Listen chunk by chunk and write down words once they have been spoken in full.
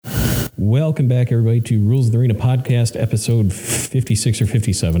Welcome back, everybody, to Rules of the Arena podcast, episode 56 or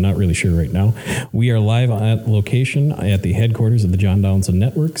 57. Not really sure right now. We are live at location at the headquarters of the John Donaldson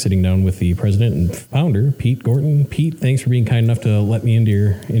Network, sitting down with the president and founder, Pete Gorton. Pete, thanks for being kind enough to let me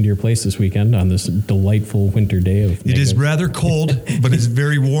into your place this weekend on this delightful winter day. It is rather cold, but it's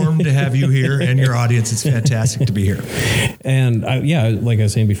very warm to have you here and your audience. It's fantastic to be here. And like I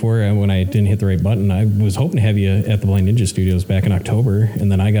was saying before, when I didn't hit the right button, I was hoping to have you at the Blind Ninja Studios back in October,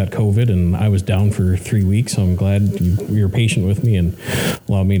 and then I got COVID and I was down for 3 weeks. So I'm glad you were patient with me and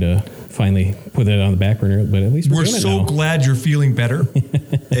allowed me to finally put it on the back burner. But at least we're so glad you're feeling better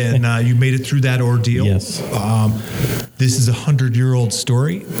and you made it through that ordeal. Yes. This is a 100-year-old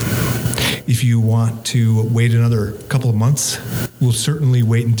story. If you want to wait another couple of months, we'll certainly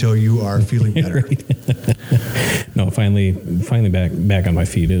wait until you are feeling better. No, finally back on my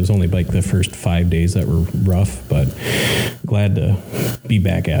feet. It was only like the first 5 days that were rough, but glad to be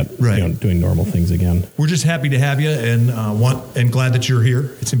back at doing normal things again. We're just happy to have you and glad that you're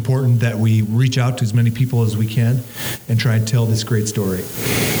here. It's important that we reach out to as many people as we can and try and tell this great story.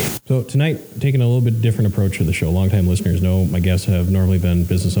 So tonight, taking a little bit different approach to the show. Longtime listeners know my guests have normally been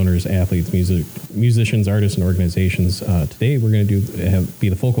business owners, athletes, musicians, artists, and organizations. Today, we're going to be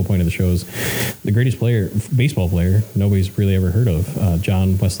the focal point of the show is the greatest baseball player nobody's really ever heard of,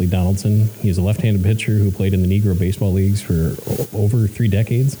 John Wesley Donaldson. He's a left-handed pitcher who played in the Negro Baseball Leagues for over 3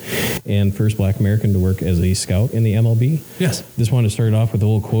 decades and first Black American to work as a scout in the MLB. Yes. This one to start off with a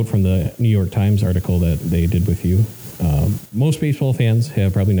little quote from the New York Times article that they did with you. Most baseball fans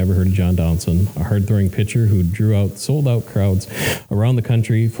have probably never heard of John Donaldson, a hard-throwing pitcher who sold-out crowds around the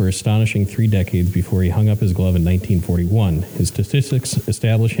country for astonishing 3 decades before he hung up his glove in 1941. His statistics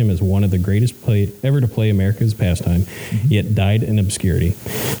establish him as one of the greatest ever to play America's pastime, yet died in obscurity.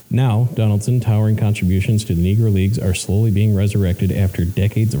 Now, Donaldson's towering contributions to the Negro Leagues are slowly being resurrected after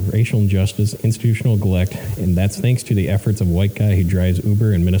decades of racial injustice, institutional neglect, and that's thanks to the efforts of a white guy who drives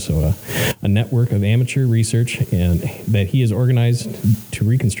Uber in Minnesota, a network of amateur research and that he has organized to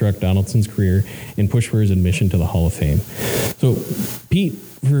reconstruct Donaldson's career and push for his admission to the Hall of Fame. So, Pete,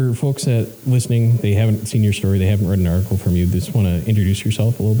 for folks that listening, they haven't seen your story, they haven't read an article from you, just want to introduce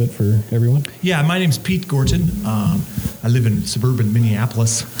yourself a little bit for everyone? Yeah, my name's Pete Gorton. I live in suburban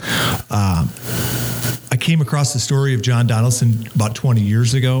Minneapolis. I came across the story of John Donaldson about 20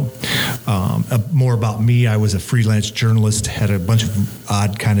 years ago. More about me, I was a freelance journalist, had a bunch of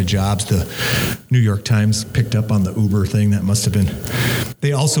odd kind of jobs. The New York Times picked up on the Uber thing. That must have been...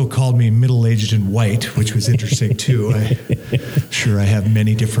 They also called me middle-aged and white, which was interesting too. I have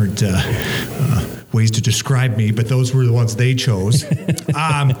many different ways to describe me, but those were the ones they chose.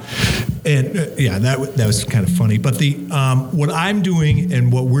 That was kind of funny. But what I'm doing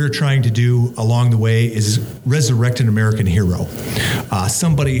and what we're trying to do along the way is resurrect an American hero,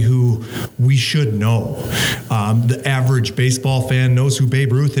 somebody who we should know. The average baseball fan knows who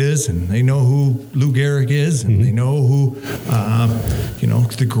Babe Ruth is, and they know who Lou Gehrig is, and they know who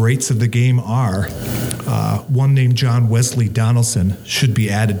the greats of the game are. One named John Wesley Donaldson should be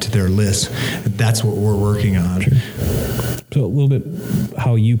added to their list. That's what we're working on. Sure. So a little bit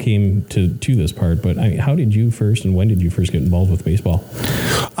how you came to this part, but how did you first and when did you first get involved with baseball?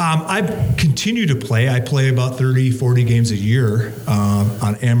 I continue to play. I play about 30, 40 games a year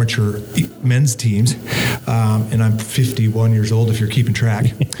on amateur men's teams, and I'm 51 years old if you're keeping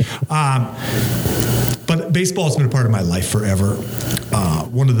track. But baseball has been a part of my life forever.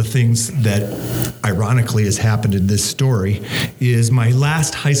 One of the things that ironically has happened in this story is my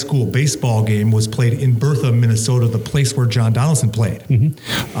last high school baseball game was played in Bertha, Minnesota, the place where John Donaldson played.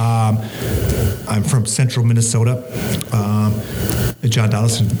 I'm from central Minnesota. John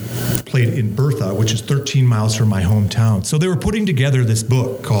Donaldson played in Bertha, which is 13 miles from my hometown. So they were putting together this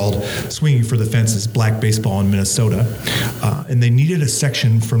book called Swinging for the Fences, Black Baseball in Minnesota. And they needed a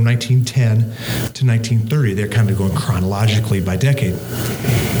section from 1910 to 1930. They're kind of going chronologically by decade.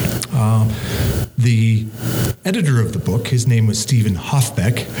 The editor of the book, his name was Stephen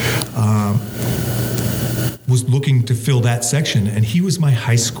Hoffbeck, was looking to fill that section, and he was my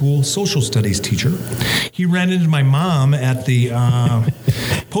high school social studies teacher. He ran into my mom at the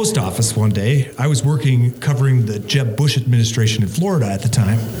post office one day. I was covering the Jeb Bush administration in Florida at the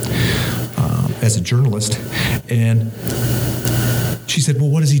time as a journalist, and she said, "Well,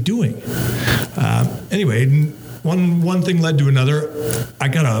 what is he doing?" Anyway, one thing led to another. I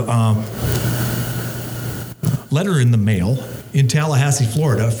got a letter in the mail in Tallahassee,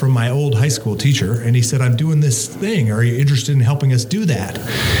 Florida, from my old high school teacher, and he said, "I'm doing this thing. Are you interested in helping us do that?"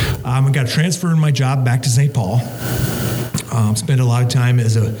 I got transferred in my job back to St. Paul. Spent a lot of time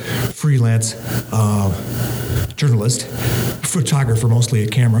as a freelance journalist photographer, mostly a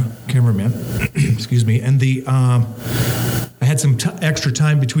cameraman. Excuse me. And I had some extra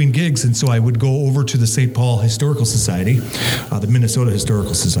time between gigs, and so I would go over to the St. Paul Historical Society, the Minnesota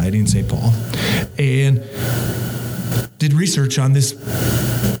Historical Society in St. Paul, and did research on this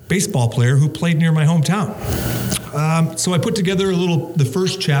baseball player who played near my hometown. So I put together the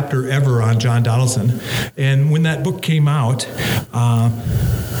first chapter ever on John Donaldson, and when that book came out,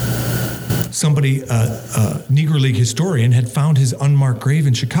 somebody, a Negro League historian, had found his unmarked grave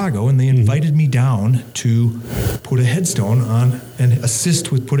in Chicago, and they invited me down to put a headstone on and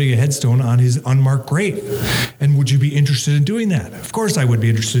assist with putting a headstone on his unmarked grave. And would you be interested in doing that? Of course I would be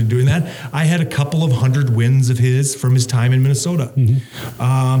interested in doing that. I had a couple of 100 wins of his from his time in Minnesota.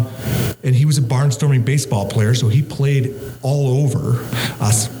 And he was a barnstorming baseball player, so he played all over.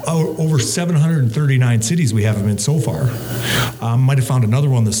 Over 739 cities we have him in so far. Might have found another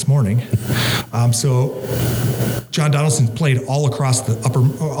one this morning. So John Donaldson played all across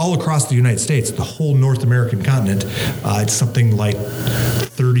the United States, the whole North American continent. It's something like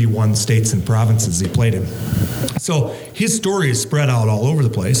 31 states and provinces he played in. So his story is spread out all over the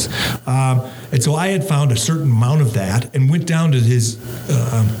place. And so I had found a certain amount of that and went down to his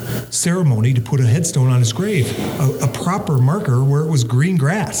ceremony to put a headstone on his grave, a proper marker where it was green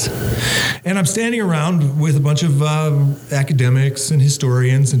grass. And I'm standing around with a bunch of academics and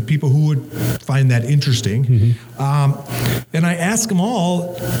historians and people who would find that interesting. And I asked them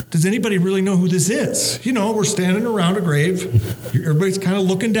all, does anybody really know who this is? You know, we're standing around a grave. Everybody's kind of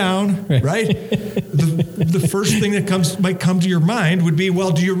looking down, right? The first thing that might come to your mind would be,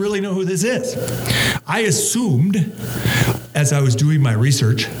 well, do you really know who this is? I assumed, as I was doing my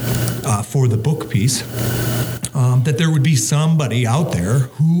research for the book piece, that there would be somebody out there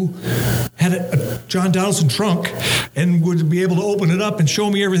who had a John Donaldson trunk and would be able to open it up and show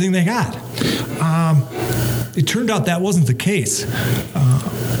me everything they got. It turned out that wasn't the case.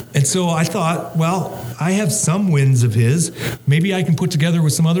 And so I thought, well, I have some wins of his. Maybe I can put together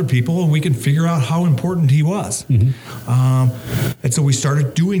with some other people and we can figure out how important he was. And so we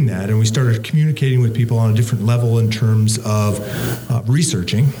started doing that, and we started communicating with people on a different level in terms of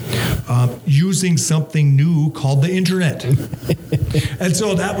researching, using something new called the internet. And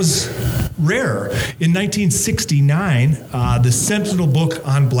so that was rare. In 1969, the seminal book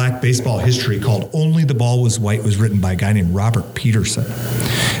on black baseball history called Only the Ball Was White was written by a guy named Robert Peterson.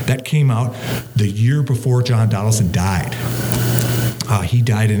 That came out the year before John Donaldson died. He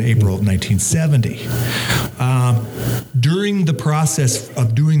died in April of 1970. During the process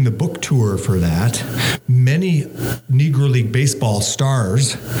of doing the book tour for that, many Negro League baseball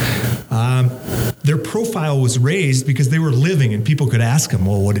stars, their profile was raised because they were living and people could ask them,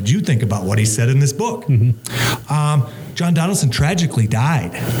 well, what did you think about what he said in this book? John Donaldson tragically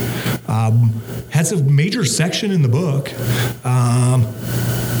died. Has a major section in the book,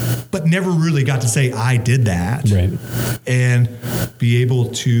 but never really got to say, I did that. Right. And be able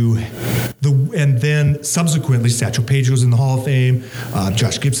to, and then subsequently, Satchel Paige goes in the Hall of Fame,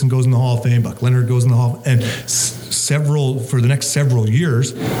 Josh Gibson goes in the Hall of Fame, Buck Leonard goes in the Hall of Fame, and for the next several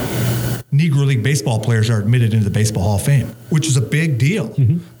years, Negro League baseball players are admitted into the Baseball Hall of Fame, which is a big deal.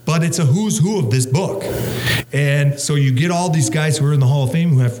 But it's a who's who of this book. And so you get all these guys who are in the Hall of Fame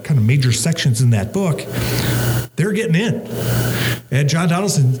who have kind of major sections in that book. They're getting in. And John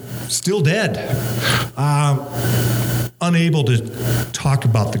Donaldson, still dead. Unable to talk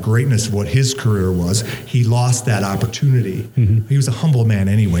about the greatness of what his career was. He lost that opportunity. He was a humble man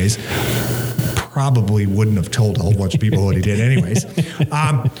anyways. Probably wouldn't have told a whole bunch of people what he did anyways.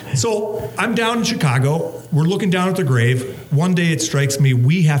 So I'm down in Chicago. We're looking down at the grave. One day it strikes me,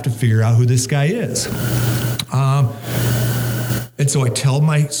 we have to figure out who this guy is. And so I tell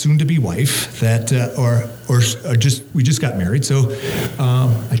my soon-to-be wife that, we just got married. So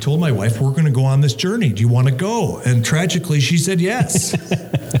I told my wife, we're going to go on this journey. Do you want to go? And tragically, she said yes.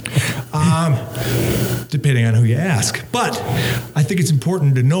 Depending on who you ask. But I think it's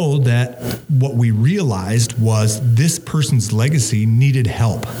important to know that what we realized was this person's legacy needed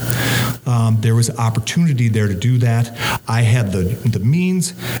help. There was opportunity there to do that. I had the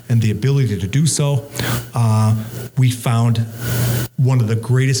means and the ability to do so. We found one of the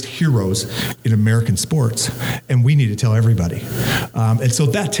greatest heroes in American sports, and we need to tell everybody. And so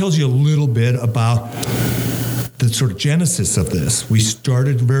that tells you a little bit about the sort of genesis of this. We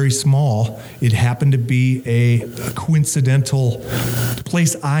started very small. It happened to be a coincidental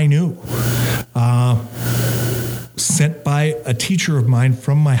place I knew. Sent by a teacher of mine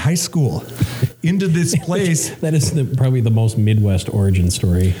from my high school into this place. That is probably the most Midwest origin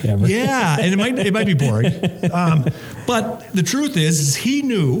story ever. Yeah, and it might be boring. But the truth is he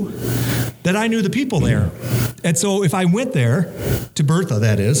knew that I knew the people there. And so if I went there, to Bertha,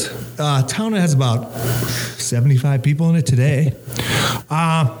 that is, a town that has about 75 people in it today,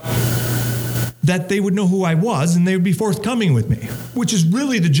 that they would know who I was and they would be forthcoming with me, which is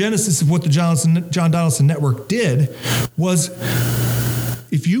really the genesis of what the John Donaldson Network did. Was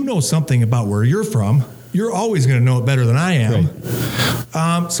if you know something about where you're from, you're always going to know it better than I am.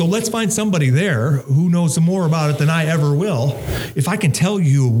 Right. So let's find somebody there who knows more about it than I ever will. If I can tell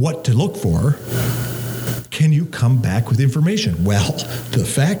you what to look for, can you come back with information? Well, the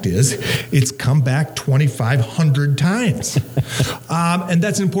fact is, it's come back 2,500 times. And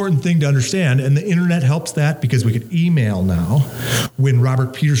that's an important thing to understand. And the internet helps that because we can email now. When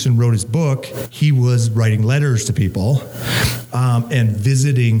Robert Peterson wrote his book, he was writing letters to people and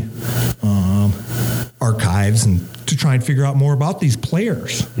visiting archives and to try and figure out more about these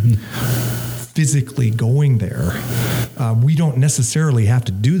players. Physically going there. We don't necessarily have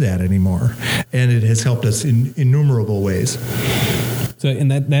to do that anymore. And it has helped us in innumerable ways. So,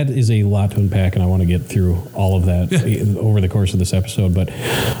 and that is a lot to unpack, and I want to get through all of that over the course of this episode. But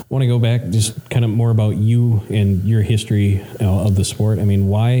I want to go back just kind of more about you and your history of the sport. I mean,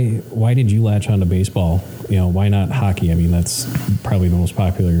 why did you latch on to baseball? Why not hockey? I mean, that's probably the most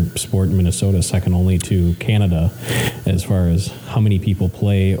popular sport in Minnesota, second only to Canada, as far as how many people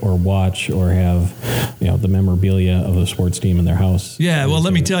play or watch or have, the memorabilia of a sports team in their house. Yeah, well,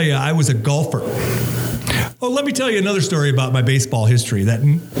 let me tell you, I was a golfer. Oh, let me tell you another story about my baseball history that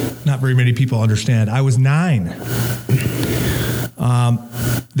not very many people understand. I was 9.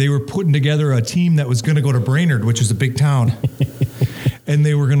 They were putting together a team that was going to go to Brainerd, which is a big town. And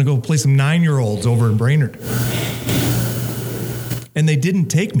they were going to go play some 9-year-olds over in Brainerd. And they didn't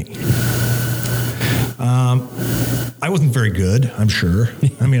take me. I wasn't very good, I'm sure.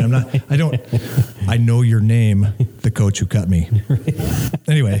 I mean, I know your name, the coach who cut me.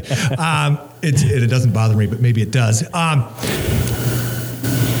 Anyway, it doesn't bother me, but maybe it does. And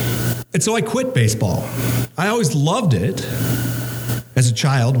so I quit baseball. I always loved it. As a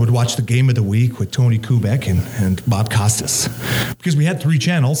child, would watch the Game of the Week with Tony Kubek and Bob Costas, because we had 3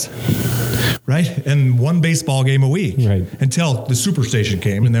 channels, right? And 1 baseball game a week, right? Until the Superstation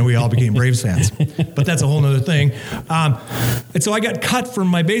came, and then we all became Braves fans. But that's a whole other thing. And so I got cut from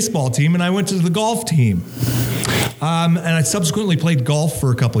my baseball team, and I went to the golf team. And I subsequently played golf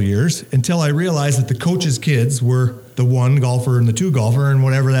for a couple years until I realized that the coach's kids were the 1 golfer and the 2 golfer, and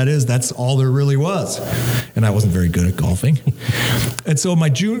whatever that is, that's all there really was. And I wasn't very good at golfing. And so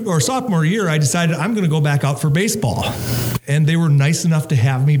my sophomore year, I decided I'm going to go back out for baseball. And they were nice enough to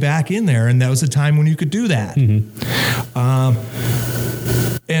have me back in there, and that was a time when you could do that.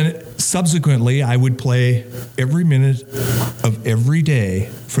 And subsequently, I would play every minute of every day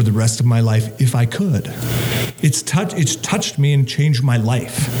for the rest of my life if I could. It's touched me and changed my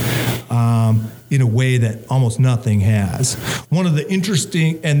life in a way that almost nothing has. One of the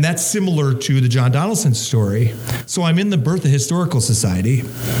interesting, and that's similar to the John Donaldson story. So I'm in the Bertha Historical Society.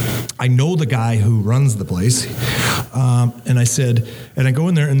 I know the guy who runs the place. And I go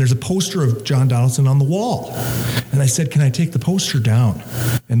in there and there's a poster of John Donaldson on the wall. And I said, can I take the poster down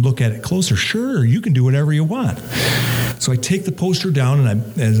and look at it closer? Sure, you can do whatever you want. So I take the poster down,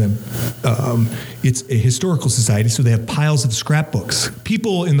 and it's a historical society, so they have piles of scrapbooks.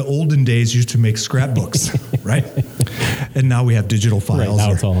 People in the olden days used to make scrapbooks, right? And now we have digital files. Right,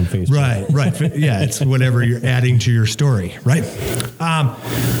 now it's all on Facebook. Right. Yeah, it's whatever you're adding to your story, right?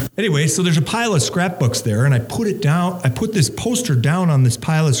 Anyway, so there's a pile of scrapbooks there, and I put it down. I put this poster down on this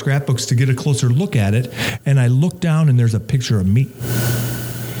pile of scrapbooks to get a closer look at it, and I look down, and there's a picture of me.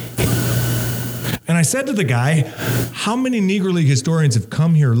 And I said to the guy, how many Negro League historians have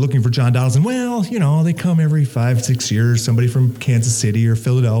come here looking for John Donaldson? Well, they come every 5-6 years. Somebody from Kansas City or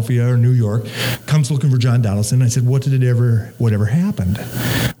Philadelphia or New York comes looking for John Donaldson. And I said, whatever happened?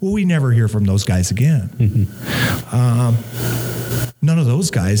 Well, we never hear from those guys again. None of those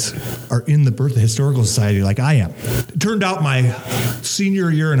guys are in the Bertha Historical Society like I am. It turned out my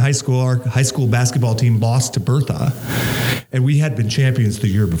senior year in high school, our high school basketball team lost to Bertha, and we had been champions the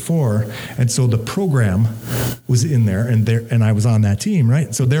year before, and so the program was in there, and I was on that team,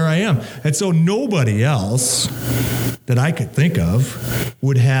 right? So there I am. And so nobody else that I could think of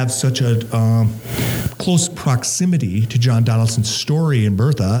would have such a close proximity to John Donaldson's story in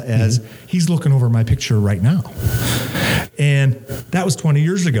Bertha as he's looking over my picture right now. And that was 20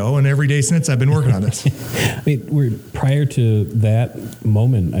 years ago, and every day since I've been working on this. I mean, prior to that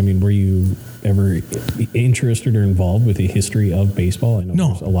moment, I mean, were you ever interested or involved with the history of baseball? I know No.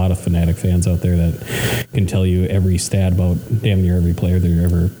 there's a lot of fanatic fans out there that can tell you every stat about damn near every player that's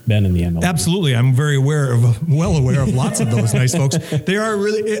ever been in the MLB. Absolutely. I'm well aware of lots of those nice folks. They are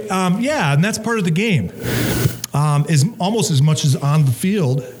really, and that's part of the game. Is almost as much as on the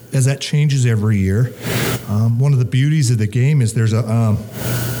field, as that changes every year. One of the beauties of the game is there's a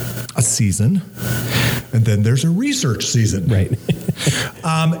season, and then there's a research season. Right.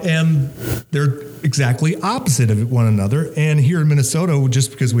 And they're exactly opposite of one another. And here in Minnesota,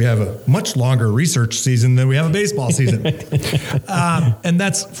 just because we have a much longer research season than we have a baseball season. And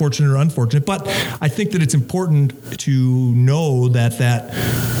that's fortunate or unfortunate. But I think that it's important to know that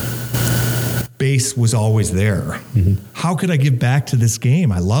base was always there. Mm-hmm. How could I give back to this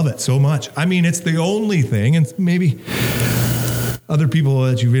game? I love it so much. I mean, it's the only thing, and maybe other people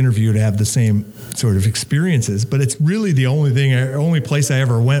that you've interviewed have the same sort of experiences, but it's really the only place I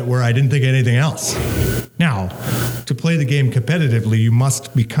ever went where I didn't think anything else. Now, to play the game competitively, you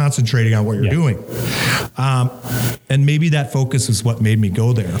must be concentrating on what you're doing. And maybe that focus is what made me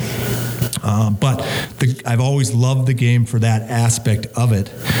go there. But I've always loved the game for that aspect of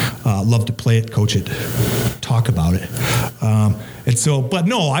it. Love to play it, coach it, talk about it. And so, but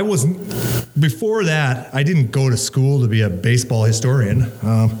no, I wasn't, before that, I didn't go to school to be a baseball historian.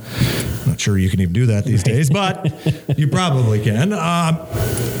 I'm not sure you can even do that these days, but you probably can.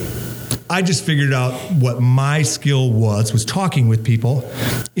 I just figured out what my skill was talking with people,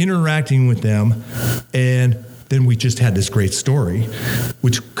 interacting with them, and then we just had this great story,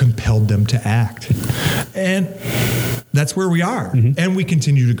 which compelled them to act. And that's where we are. Mm-hmm. And we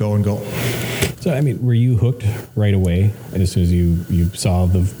continue to go and go. So, I mean, were you hooked right away as soon as you saw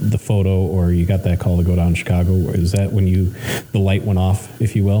the photo or you got that call to go down to Chicago? Is that when the light went off,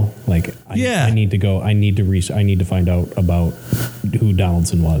 if you will? Like, I need to go. I need to find out about who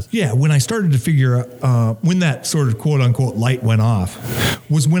Donaldson was. Yeah, when I started to figure out, when that sort of quote unquote light went off,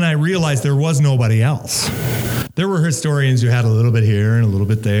 was when I realized there was nobody else. There were historians who had a little bit here and a little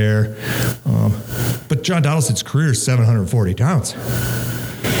bit there. But John Donaldson's career is 740 towns.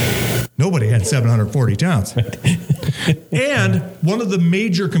 Nobody had 740 towns. And one of the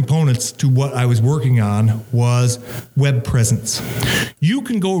major components to what I was working on was web presence. You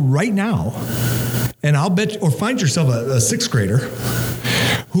can go right now, and I'll bet, or find yourself a sixth grader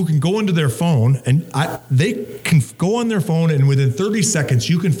who can go into their phone, and they can go on their phone, and within 30 seconds,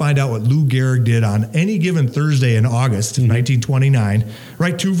 you can find out what Lou Gehrig did on any given Thursday in August 1929,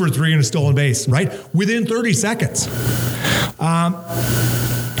 right? 2 for 3 and a stolen base, right? Within 30 seconds.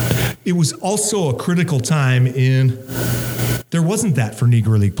 It was also a critical time there wasn't that for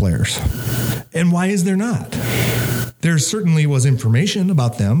Negro League players. And why is there not? There certainly was information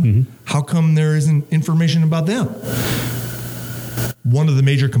about them. Mm-hmm. How come there isn't information about them? One of the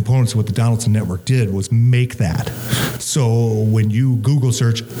major components of what the Donaldson Network did was make that. So when you Google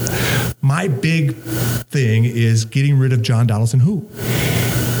search, my big thing is getting rid of John Donaldson who?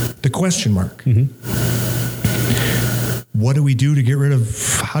 The question mark. Mm-hmm. What do we do to get rid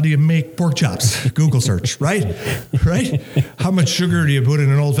of, how do you make pork chops? Google search, right? Right? How much sugar do you put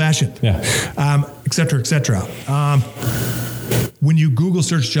in an old fashioned? Yeah. Et cetera, et cetera. When you Google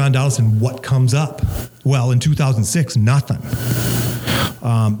search John Donaldson, what comes up? Well, in 2006, nothing.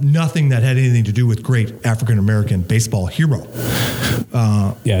 Nothing that had anything to do with great African-American baseball hero.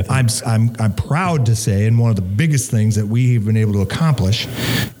 I'm proud to say, and one of the biggest things that we've been able to accomplish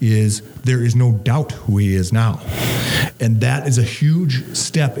is there is no doubt who he is now. And that is a huge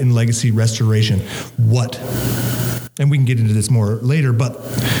step in legacy restoration. And we can get into this more later, but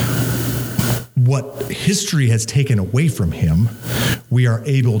what history has taken away from him, we are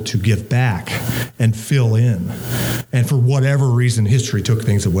able to give back and fill in. And for whatever reason, history took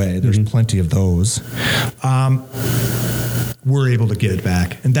things away. There's plenty of those. We're able to get it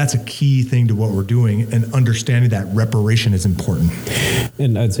back. And that's a key thing to what we're doing, and understanding that reparation is important.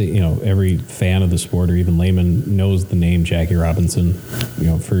 And I'd say, every fan of the sport or even layman knows the name Jackie Robinson,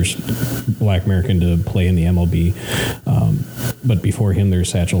 first Black American to play in the MLB. But before him, there's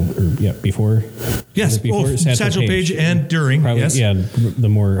Satchel Paige and during. Probably, yes. Yeah, the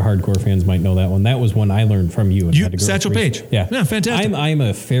more hardcore fans might know that one. That was one I learned from you. Satchel Paige. Yeah, fantastic. I'm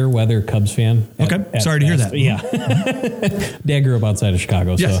a fair weather Cubs fan. Okay, sorry to hear that. Yeah. Dad grew up outside of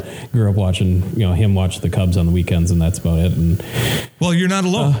Chicago, so grew up watching, him watch the Cubs on the weekends, and that's about it. And well, you're not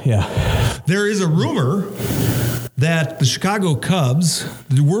alone. There is a rumor that the Chicago Cubs,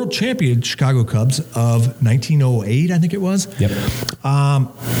 the world champion Chicago Cubs of 1908, I think it was,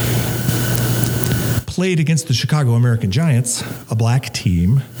 played against the Chicago American Giants, a black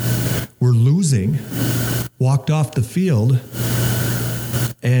team, were losing, walked off the field,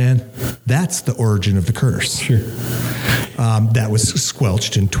 and that's the origin of the curse. Sure. That was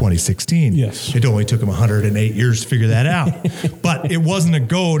squelched in 2016. Yes. It only took them 108 years to figure that out. But it wasn't a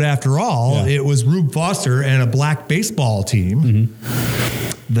goat after all. Yeah. It was Rube Foster and a black baseball team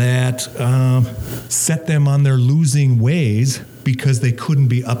that set them on their losing ways because they couldn't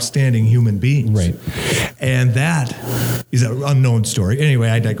be upstanding human beings. Right. And that is an unknown story. Anyway,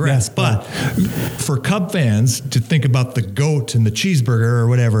 I digress. Yeah. But for Cub fans to think about the goat and the cheeseburger or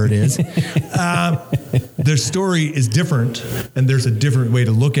whatever it is, their story is different, and there's a different way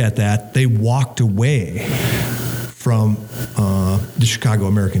to look at that. They walked away from the Chicago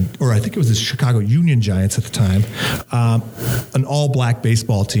American, or I think it was the Chicago Union Giants at the time, an all-black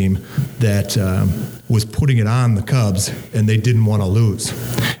baseball team that was putting it on the Cubs, and they didn't want to lose.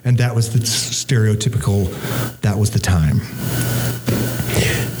 And that was the stereotypical, that was the time.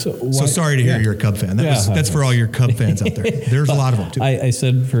 So sorry to hear you're a Cub fan. That's for all your Cub fans out there. There's a lot of them, too. I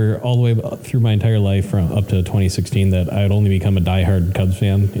said for all the way through my entire life, from up to 2016, that I would only become a diehard Cubs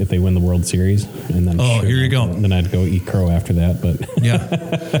fan if they win the World Series. And then here you go. Then I'd go eat crow after that. But yeah.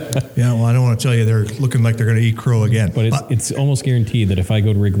 Well, I don't want to tell you they're looking like they're going to eat crow again. But it's almost guaranteed that if I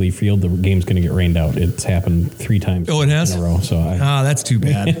go to Wrigley Field, the game's going to get rained out. It's happened 3 times. Oh, it has? In a row. So that's too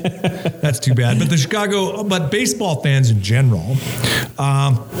bad. That's too bad. But baseball fans in general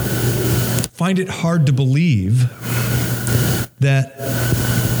find it hard to believe that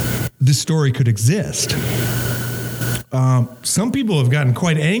this story could exist. Some people have gotten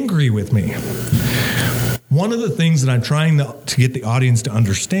quite angry with me. One of the things that I'm trying to get the audience to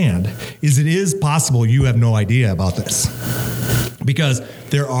understand is it is possible you have no idea about this. Because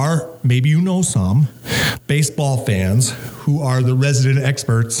there are, maybe you know some, baseball fans who are the resident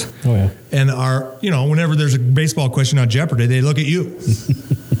experts. Oh, yeah. And are, whenever there's a baseball question on Jeopardy, they look at you.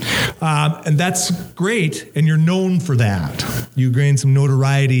 And that's great, and you're known for that. You gain some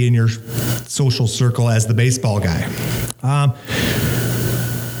notoriety in your social circle as the baseball guy.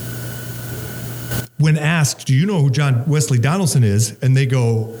 When asked, do you know who John Wesley Donaldson is? And they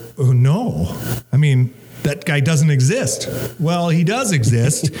go, oh, no. I mean, that guy doesn't exist. Well, he does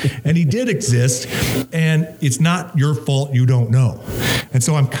exist, and he did exist, and it's not your fault you don't know. And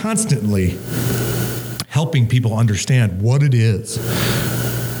so I'm constantly helping people understand what it is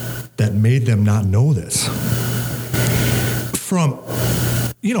that made them not know this. From,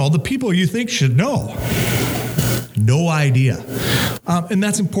 the people you think should know. No idea. And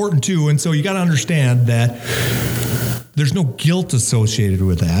that's important too. And so you got to understand that there's no guilt associated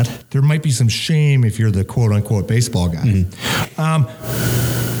with that. There might be some shame if you're the quote unquote baseball guy.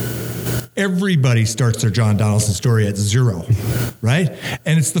 Everybody starts their John Donaldson story at 0, right?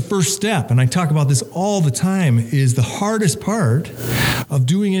 And it's the first step. And I talk about this all the time, is the hardest part of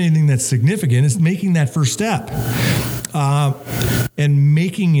doing anything that's significant is making that first step. And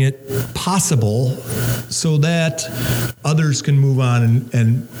making it possible so that others can move on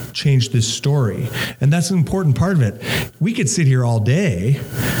and change this story. And that's an important part of it. We could sit here all day,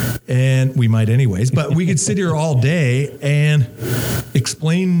 and we might anyways, but we could sit here all day and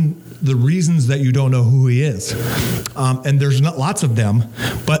explain the reasons that you don't know who he is. And there's not lots of them,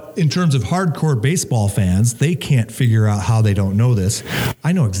 but in terms of hardcore baseball fans, they can't figure out how they don't know this.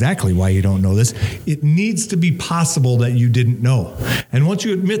 I know exactly why you don't know this. It needs to be possible that you didn't know. And once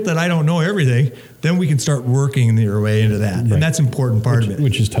you admit that I don't know everything, then we can start working your way into that. Right. And that's an important part of it.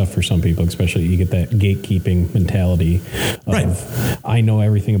 Which is tough for some people, especially you get that gatekeeping mentality of, right. I know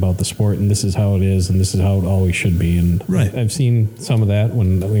everything about the sport, and this is how it is, and this is how it always should be. And right. I've seen some of that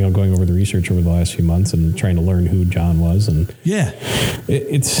when, going over the research over the last few months and trying to learn who John was. And yeah,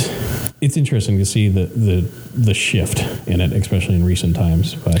 it's interesting to see the shift in it, especially in recent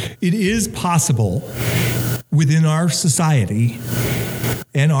times. But it is possible within our society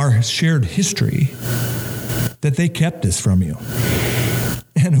and our shared history that they kept this from you.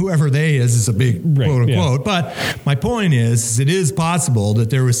 And whoever they is a big quote unquote. Yeah. But my point is, it is possible that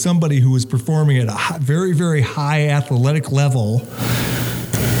there was somebody who was performing at a very, very high athletic level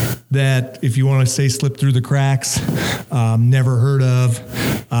that, if you want to say slipped through the cracks, never heard of,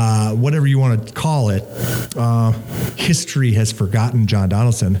 whatever you want to call it, history has forgotten John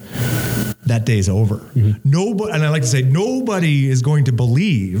Donaldson. That day's over. Mm-hmm. Nobody, and I like to say, nobody is going to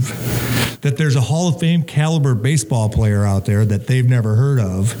believe that there's a Hall of Fame caliber baseball player out there that they've never heard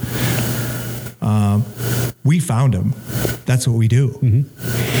of. We found him. That's what we do.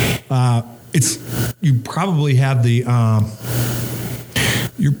 Mm-hmm. You probably have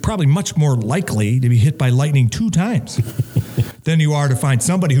you're probably much more likely to be hit by lightning 2 times than you are to find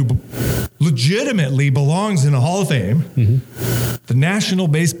somebody who legitimately belongs in a Hall of Fame, the National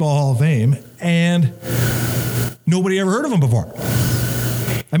Baseball Hall of Fame, and nobody ever heard of him before.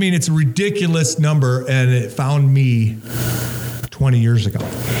 I mean, it's a ridiculous number, and it found me 20 years ago.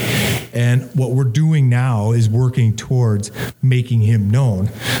 And what we're doing now is working towards making him known.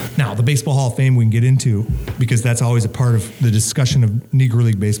 Now, the Baseball Hall of Fame we can get into, because that's always a part of the discussion of Negro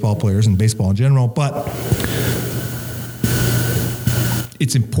League baseball players and baseball in general. But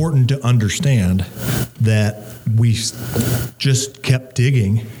it's important to understand that we just kept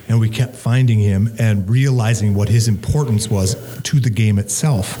digging and we kept finding him and realizing what his importance was to the game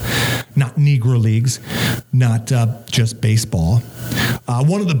itself. Not Negro Leagues, not just baseball.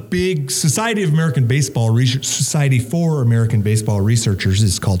 One of the big Society for American Baseball Researchers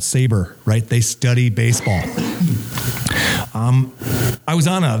is called SABR, right? They study baseball. I was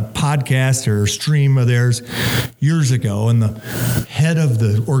on a podcast or stream of theirs years ago, and the head of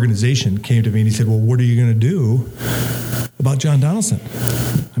the organization came to me and he said, well, what are you going to do about John Donaldson?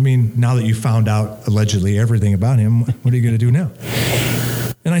 I mean, now that you found out allegedly everything about him, what are you going to do now?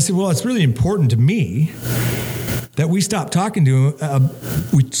 And I said, well, it's really important to me that we stop talking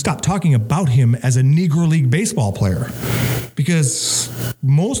about him as a Negro League baseball player, because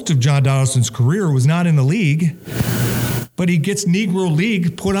most of John Donaldson's career was not in the league, but he gets Negro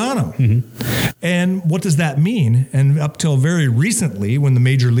League put on him. Mm-hmm. And what does that mean? And up till very recently, when the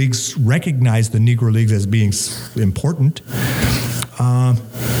major leagues recognized the Negro Leagues as being important,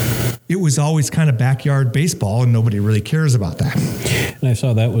 it was always kind of backyard baseball, and nobody really cares about that. And I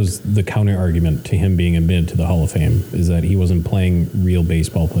saw that was the counter argument to him being admitted to the Hall of Fame, is that he wasn't playing real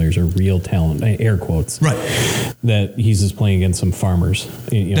baseball players or real talent, air quotes. Right. That he's just playing against some farmers.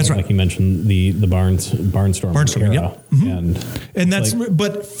 That's right. Like you mentioned, the Barnstormer era. Yep. Mm-hmm. And that's, like,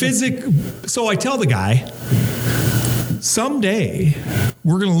 but so I tell the guy, someday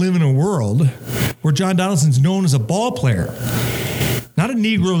we're going to live in a world where John Donaldson's known as a ball player. Not a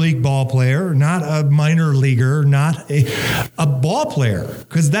Negro League ball player, not a minor leaguer, not a ball player,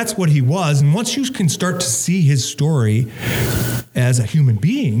 because that's what he was. And once you can start to see his story as a human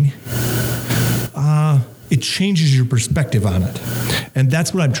being, it changes your perspective on it. And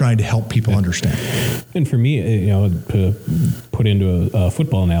that's what I'm trying to help people understand. And for me, to put into a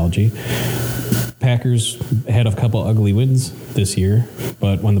football analogy, Packers had a couple ugly wins this year,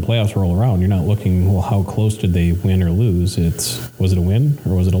 but when the playoffs roll around, you're not looking, well, how close did they win or lose? Was it a win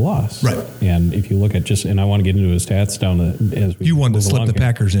or was it a loss? Right. And if you look at and I want to get into his stats down as we you wanted to slip the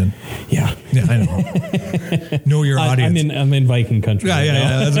Packers in. Yeah. Yeah, I know. Know your audience. I'm in Viking country.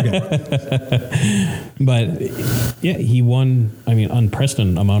 Yeah, that's okay. But yeah, he won,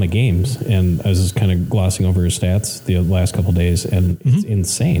 unprecedented amount of games, and I was just kind of glossing over his stats the last couple of days, and it's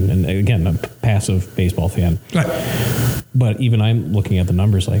insane. And again, a passive baseball fan. Right. But even I'm looking at the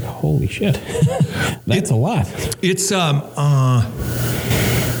numbers like, holy shit, that's a lot. It's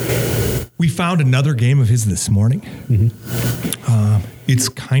we found another game of his this morning. Mm-hmm. It's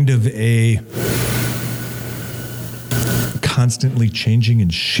kind of a constantly changing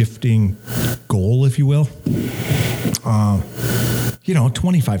and shifting goal, if you will.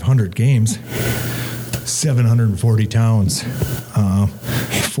 2,500 games, 740 towns,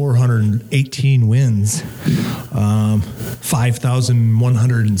 418 wins,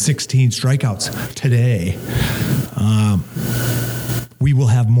 5,116 strikeouts today. We will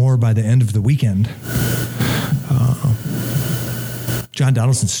have more by the end of the weekend. John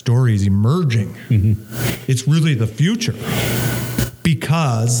Donaldson's story is emerging. Mm-hmm. It's really the future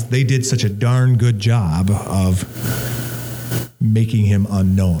because they did such a darn good job of making him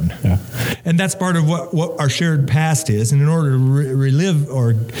unknown. Yeah. And that's part of what our shared past is. And in order to relive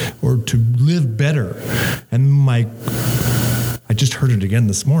or to live better, and I just heard it again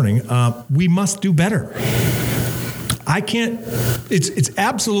this morning, we must do better. It's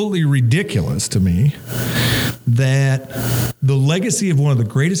absolutely ridiculous to me that the legacy of one of the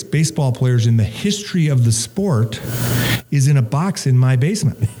greatest baseball players in the history of the sport is in a box in my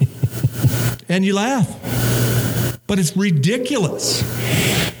basement. And you laugh. But it's ridiculous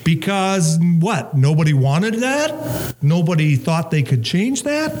because what? Nobody wanted that? Nobody thought they could change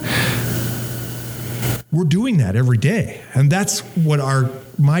that? We're doing that every day. And that's what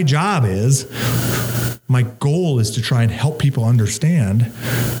my job is. My goal is to try and help people understand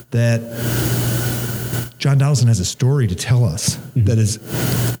that John Donaldson has a story to tell us that is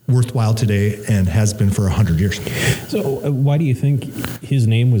worthwhile today and has been for 100 years. So why do you think his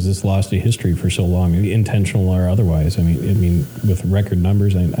name was this lost to history for so long, intentional or otherwise? I mean, with record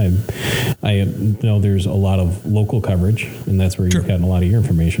numbers, I know there's a lot of local coverage, and that's where you've gotten a lot of your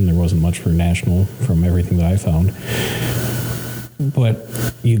information. There wasn't much for national from everything that I found.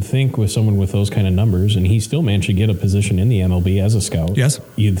 But you'd think with someone with those kind of numbers, and he still managed to get a position in the MLB as a scout. Yes.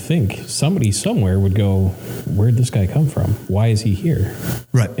 You'd think somebody somewhere would go, where'd this guy come from? Why is he here?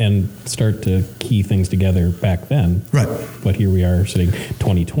 Right. And start to key things together back then. Right. But here we are sitting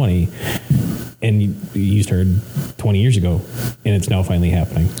 2020, and you started 20 years ago, and it's now finally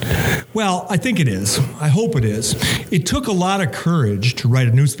happening. Well, I think it is. I hope it is. It took a lot of courage to write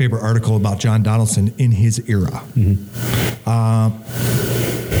a newspaper article about John Donaldson in his era.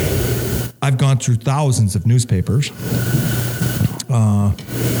 I've gone through thousands of newspapers.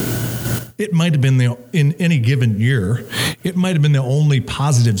 It might have been in any given year, it might have been the only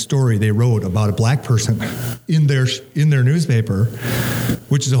positive story they wrote about a black person in their newspaper,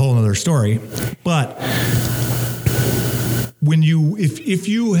 which is a whole other story. But when if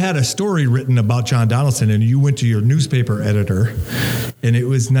you had a story written about John Donaldson and you went to your newspaper editor and it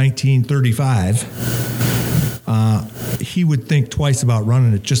was 1935, he would think twice about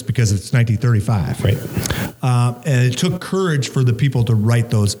running it just because it's 1935. Right. And it took courage for the people to write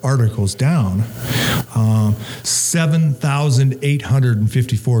those articles down.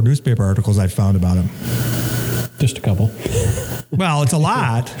 7,854 newspaper articles I found about him. Just a couple. Well, it's a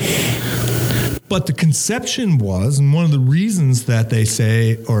lot. But the conception was, and one of the reasons that they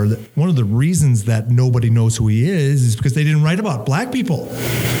say, or one of the reasons that nobody knows who he is because they didn't write about black people.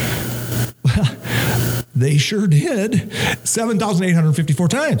 Well, they sure did. 7,854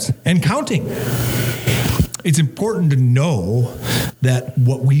 times and counting. It's important to know that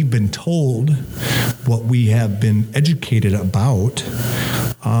what we've been told, what we have been educated about,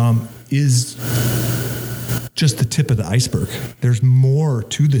 is just the tip of the iceberg. There's more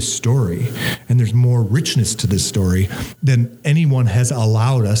to this story, and there's more richness to this story than anyone has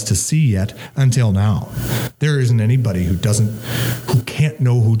allowed us to see yet until now. There isn't anybody who can't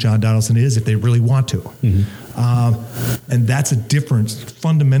know who John Donaldson is if they really want to. Mm-hmm. And that's a different,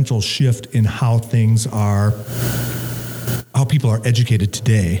 fundamental shift in how people are educated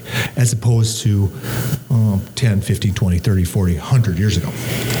today as opposed to 10, 15, 20, 30, 40, 100 years ago.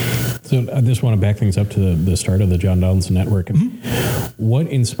 So I just want to back things up to the start of the John Donaldson Network. Mm-hmm. What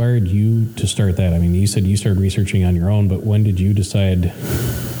inspired you to start that? I mean, you said you started researching on your own, but when did you decide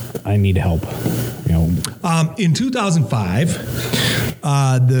I need help? In 2005,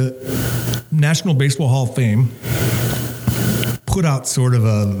 the National Baseball Hall of Fame put out sort of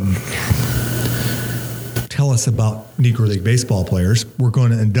a tell us about Negro League baseball players. We're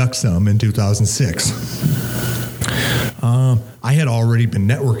going to induct some in 2006. I had already been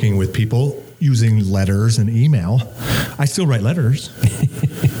networking with people using letters and email. I still write letters.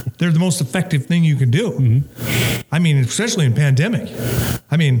 They're the most effective thing you can do. Mm-hmm. I mean, especially in pandemic.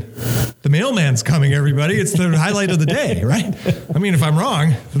 I mean, the mailman's coming, everybody. It's the highlight of the day, right? I mean, if I'm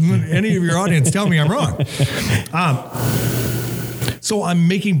wrong, any of your audience tell me I'm wrong. So I'm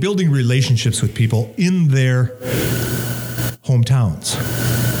building relationships with people in their hometowns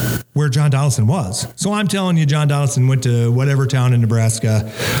where John Donaldson was. So I'm telling you, John Donaldson went to whatever town in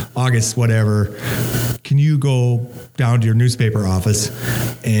Nebraska, August, whatever. Can you go down to your newspaper office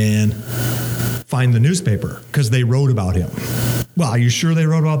and find the newspaper? Because they wrote about him. Well, are you sure they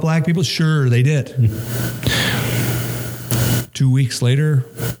wrote about black people? Sure, they did. 2 weeks later,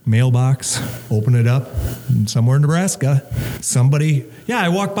 mailbox, open it up, somewhere in Nebraska, somebody, I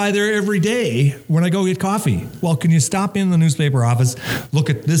walk by there every day when I go get coffee. Well, can you stop in the newspaper office, look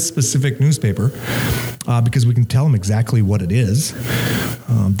at this specific newspaper, because we can tell them exactly what it is.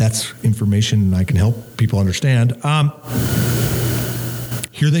 That's information I can help people understand.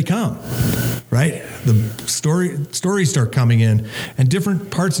 Here they come, right? The stories start coming in, and different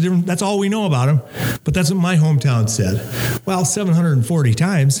parts of different, that's all we know about them. But that's what my hometown said. Well, 740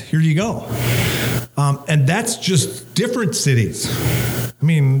 times, here you go. And that's just different cities. I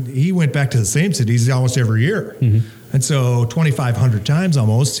mean, he went back to the same cities almost every year. Mm-hmm. And so 2,500 times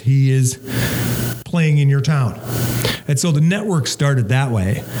almost, he is playing in your town. And so the network started that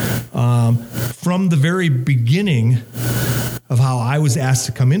way. From the very beginning of how I was asked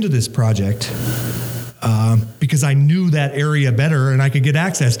to come into this project, because I knew that area better and I could get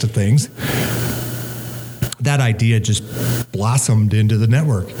access to things, that idea just blossomed into the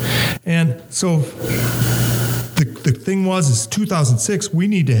network. And so the thing is 2006, we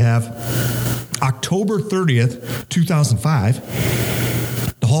need to have October 30th, 2005.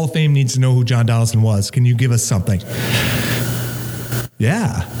 The Hall of Fame needs to know who John Donaldson was. Can you give us something?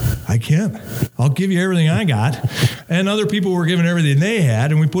 Yeah, I can't. I'll give you everything I got. And other people were given everything they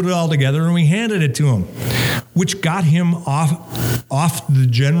had, and we put it all together and we handed it to him, which got him off the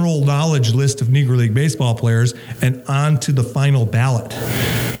general knowledge list of Negro League baseball players and onto the final ballot,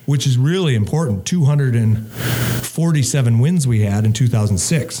 which is really important. 247 wins we had in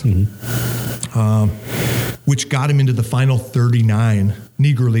 2006, which got him into the final 39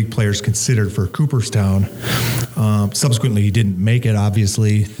 Negro League players considered for Cooperstown. Subsequently, he didn't make it,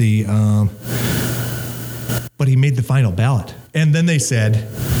 obviously. But he made the final ballot. And then they said,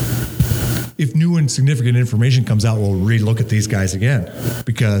 if new and significant information comes out, we'll relook at these guys again.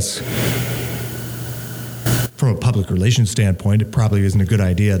 Because from a public relations standpoint, it probably isn't a good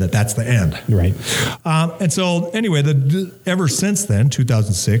idea that that's the end. Right. And so anyway, ever since then,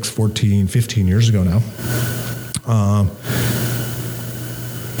 2006, 14, 15 years ago now,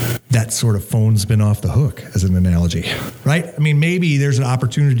 that sort of phone's been off the hook as an analogy, right? I mean, maybe there's an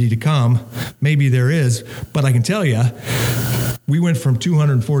opportunity to come. Maybe there is. But I can tell you, we went from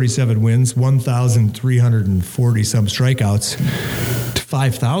 247 wins, 1,340 some strikeouts, to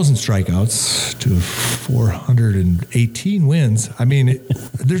 5,000 strikeouts, to 418 wins. I mean,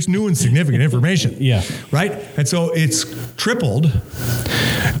 there's new and significant information. Yeah. Right? And so it's tripled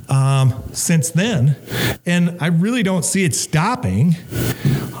since then. And I really don't see it stopping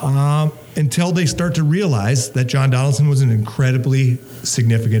until they start to realize that John Donaldson was an incredibly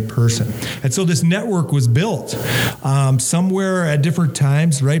significant person. And so this network was built somewhere at different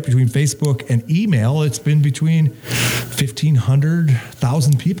times, right, between Facebook and email. It's been between 1,500,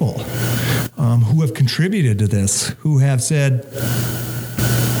 1,000 people who have contributed to this, who have said,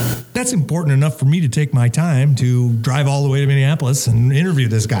 that's important enough for me to take my time to drive all the way to Minneapolis and interview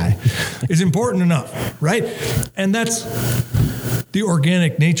this guy. It's important enough, right? And that's the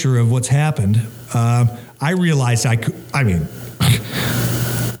organic nature of what's happened. I realized the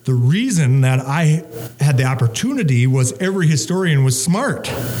reason that I had the opportunity was every historian was smart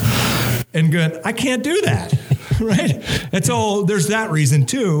and good. I can't do that. Right? And so there's that reason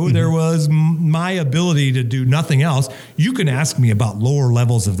too. Mm-hmm. There was my ability to do nothing else. You can ask me about lower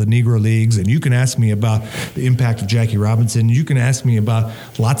levels of the Negro Leagues, and you can ask me about the impact of Jackie Robinson. You can ask me about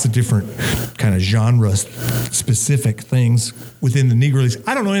lots of different kind of genre-specific things within the Negro Leagues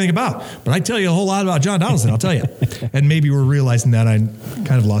I don't know anything about, but I tell you a whole lot about John Donaldson, I'll tell you. And maybe we're realizing that I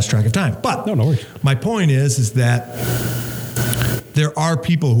kind of lost track of time. But no worries. My point is that there are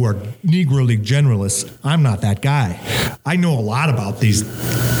people who are Negro League generalists. I'm not that guy. I know a lot about these,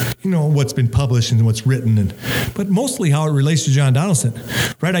 what's been published and what's written, but mostly how it relates to John Donaldson,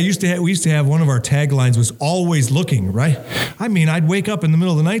 right? We used to have one of our taglines was always looking, right? I mean, I'd wake up in the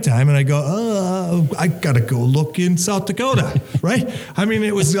middle of the nighttime and I'd go, I got to go look in South Dakota, right? I mean,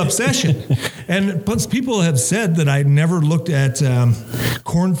 it was obsession. And people have said that I never looked at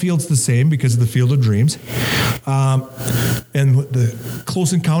cornfields the same because of the Field of Dreams. And the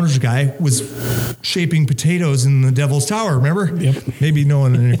Close Encounters guy was shaping potatoes in the Devil's Tower, remember? Yep. Maybe no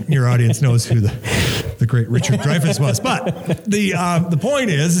one in your audience knows who the great Richard Dreyfuss was. But the point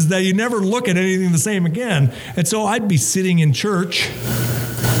is that you never look at anything the same again. And so I'd be sitting in church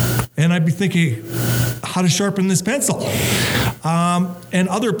and I'd be thinking how to sharpen this pencil. And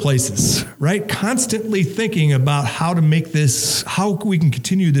other places, right? Constantly thinking about how to make this, how we can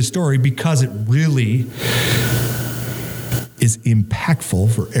continue this story because it really is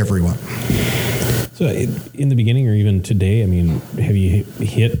impactful for everyone. So in the beginning or even today, I mean, have you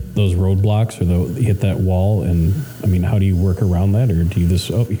hit those roadblocks or hit that wall? And I mean, how do you work around that? Or do you just,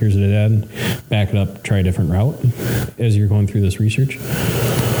 here's a dead end, back it up, try a different route as you're going through this research?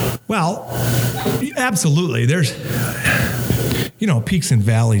 Well, absolutely. There's, peaks and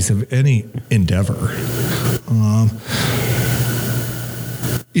valleys of any endeavor.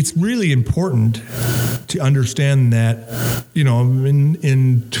 It's really important to understand that,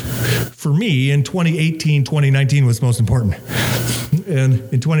 for me, in 2018, 2019 was most important. And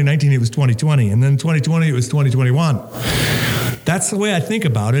in 2019, it was 2020. And then 2020, it was 2021. That's the way I think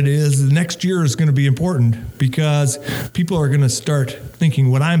about it, is the next year is going to be important because people are going to start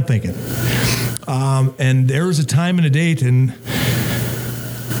thinking what I'm thinking. And there was a time and a date, and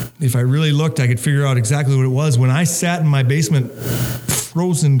if I really looked, I could figure out exactly what it was. When I sat in my basement,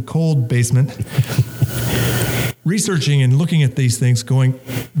 frozen cold basement, researching and looking at these things going,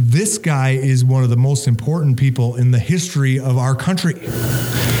 this guy is one of the most important people in the history of our country.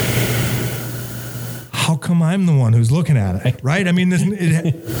 How come I'm the one who's looking at it, right? I mean,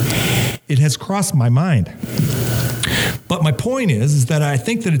 it has crossed my mind. But my point is that I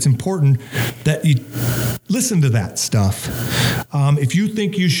think that it's important that you listen to that stuff. If you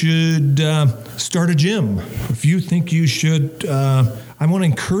think you should start a gym, if you think you should, I want to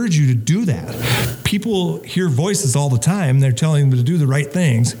encourage you to do that. People hear voices all the time. They're telling them to do the right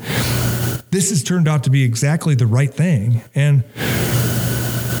things. This has turned out to be exactly the right thing and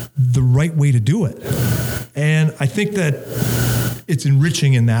the right way to do it. And I think that it's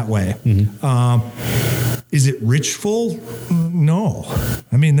enriching in that way. Is it richful? No.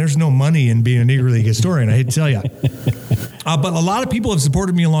 I mean, there's no money in being an Eager League historian, I hate to tell you. But a lot of people have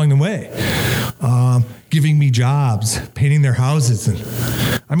supported me along the way, giving me jobs, painting their houses. And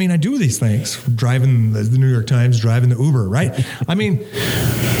I mean, I do these things, driving the New York Times, driving the Uber, right? I mean,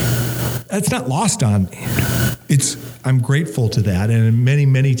 that's not lost on me. I'm grateful to that. And many,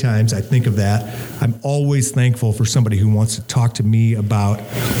 many times I think of that. I'm always thankful for somebody who wants to talk to me about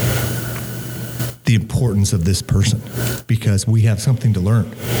the importance of this person, because we have something to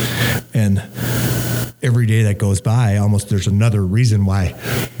learn. And every day that goes by, almost there's another reason why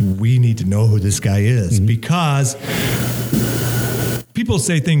we need to know who this guy is, because people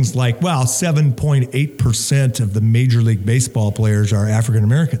say things like, well, 7.8% of the Major League Baseball players are African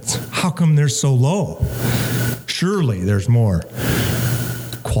Americans. How come they're so low? Surely there's more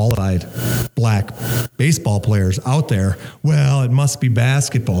qualified black baseball players out there. Well, it must be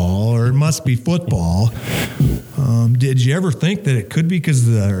basketball or it must be football. Did you ever think that it could be because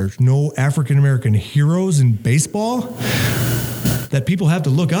there's no African American heroes in baseball that people have to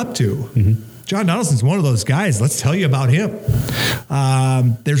look up to? John Donaldson's one of those guys. Let's tell you about him.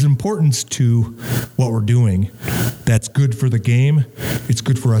 There's importance to what we're doing. That's good for the game. It's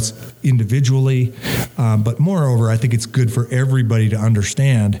good for us individually. But moreover, I think it's good for everybody to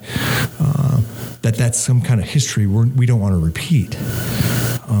understand that that's some kind of history we don't want to repeat.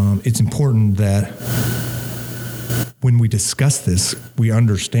 It's important that when we discuss this, we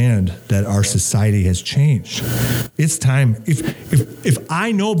understand that our society has changed. It's time. If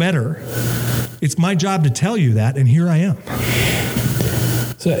I know better, it's my job to tell you that, and here I am.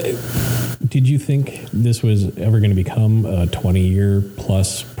 So, did you think this was ever going to become a 20-year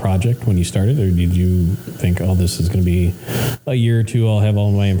plus project when you started, or did you think, oh, this is going to be a year or two, I'll have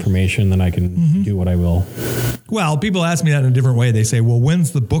all my information, then I can do what I will? Well, people ask me that in a different way. They say, well,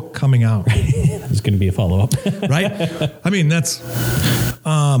 when's the book coming out? There's going to be a follow-up. Right? I mean, that's,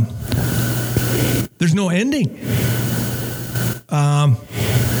 there's no ending.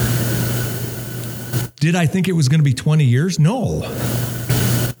 Did I think it was going to be 20 years? No.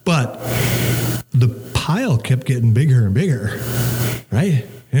 But the pile kept getting bigger and bigger, right?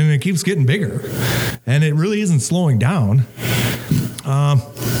 And it keeps getting bigger. And it really isn't slowing down.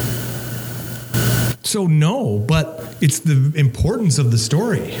 So no, but it's the importance of the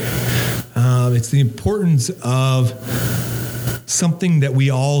story. It's the importance of something that we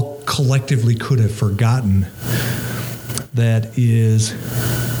all collectively could have forgotten that is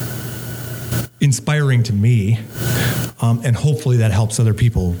inspiring to me. And hopefully that helps other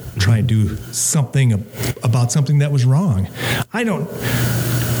people try and do something about something that was wrong.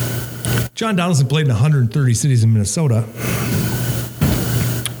 John Donaldson played in 130 cities in Minnesota.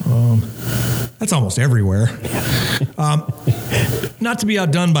 That's almost everywhere. Not to be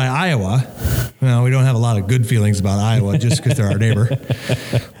outdone by Iowa. No, we don't have a lot of good feelings about Iowa just because they're our neighbor.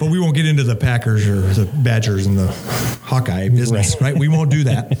 But we won't get into the Packers or the Badgers and the Hawkeye business, right? We won't do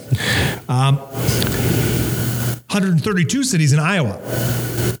that. 132 cities in Iowa.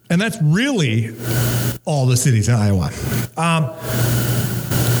 And that's really all the cities in Iowa.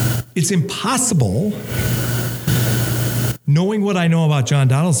 It's impossible, knowing what I know about John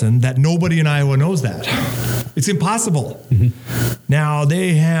Donaldson, that nobody in Iowa knows that. It's impossible. Now,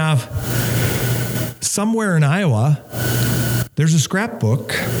 they have, somewhere in Iowa, there's a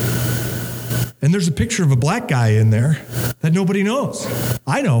scrapbook, and there's a picture of a black guy in there that nobody knows.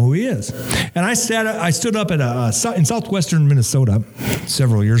 I know who he is. And I stood up in southwestern Minnesota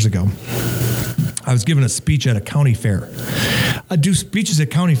several years ago. I was giving a speech at a county fair. I do speeches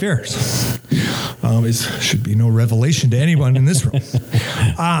at county fairs. It should be no revelation to anyone in this room.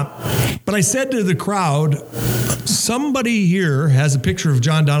 But I said to the crowd, somebody here has a picture of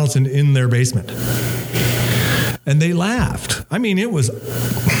John Donaldson in their basement. And they laughed. I mean, it was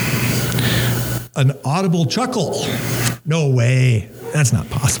an audible chuckle. No way. That's not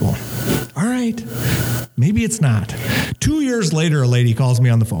possible. All right. Maybe it's not. 2 years later, a lady calls me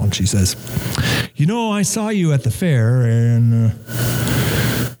on the phone. She says, I saw you at the fair, and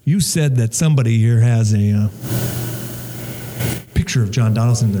you said that somebody here has a picture of John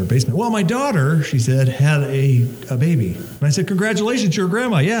Donaldson in their basement. Well, my daughter, she said, had a baby. And I said, congratulations, you're a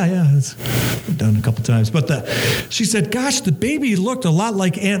grandma. Yeah, it's been done a couple times. But she said, gosh, the baby looked a lot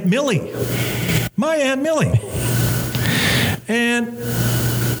like Aunt Millie. My Aunt Millie. And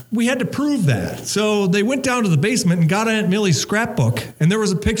we had to prove that. So they went down to the basement and got Aunt Millie's scrapbook, and there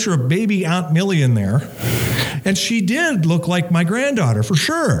was a picture of baby Aunt Millie in there. And she did look like my granddaughter, for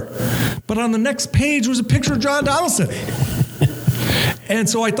sure. But on the next page was a picture of John Donaldson. And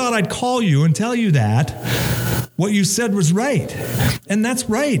so I thought I'd call you and tell you that what you said was right. And that's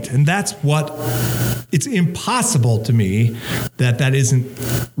right. And that's what, it's impossible to me that isn't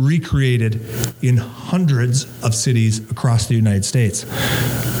recreated in hundreds of cities across the United States.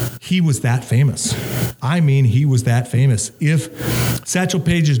 He was that famous. I mean, he was that famous. If Satchel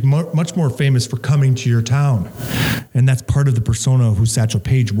Paige is much more famous for coming to your town, and that's part of the persona of who Satchel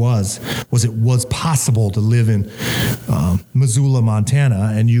Paige was it was possible to live in Missoula,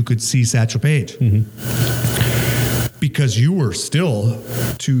 Montana, and you could see Satchel Paige. Because you were still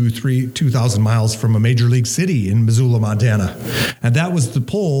 2,000 miles from a major league city in Missoula, Montana. And that was the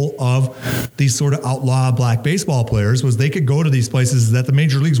pull of these sort of outlaw black baseball players, was they could go to these places that the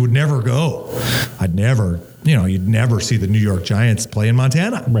major leagues would never go. You'd never see the New York Giants play in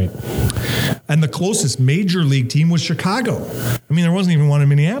Montana. Right. And the closest major league team was Chicago. I mean, there wasn't even one in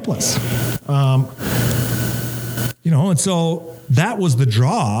Minneapolis. And so that was the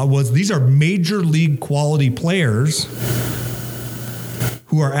draw, was these are major league quality players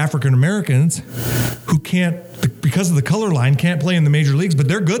who are African Americans who can't, because of the color line, can't play in the major leagues, but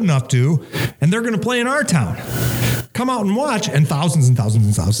they're good enough to, and they're going to play in our town. Come out and watch, and thousands and thousands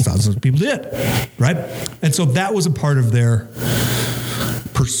and thousands and thousands of people did, right? And so that was a part of their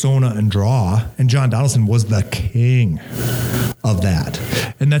persona and draw, and John Donaldson was the king of that.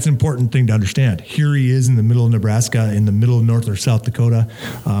 And that's an important thing to understand. Here he is in the middle of Nebraska, in the middle of North or South Dakota,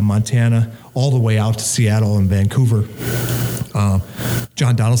 Montana, all the way out to Seattle and Vancouver.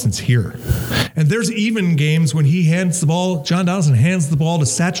 John Donaldson's here. And there's even games when he hands the ball, John Donaldson hands the ball to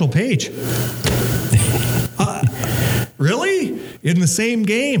Satchel Paige. Really? In the same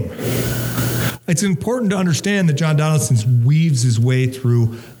game. It's important to understand that John Donaldson weaves his way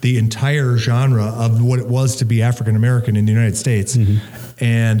through the entire genre of what it was to be African American in the United States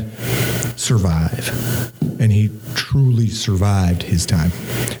and survive. And he truly survived his time.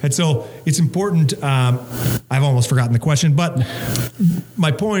 And so it's important. I've almost forgotten the question, but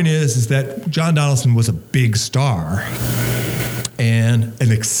my point is that John Donaldson was a big star and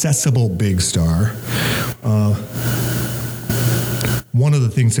an accessible big star. One of the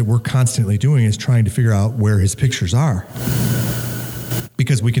things that we're constantly doing is trying to figure out where his pictures are,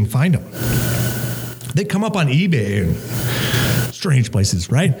 because we can find them. They come up on eBay and strange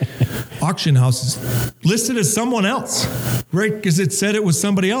places, right? Auction houses listed as someone else, right? Because it said it was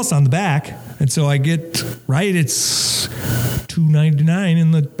somebody else on the back. And so I get, right, it's $2.99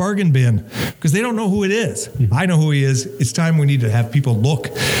 in the bargain bin, because they don't know who it is. I know who he is. It's time we need to have people look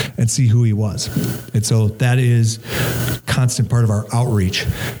and see who he was. And so that is a constant part of our outreach,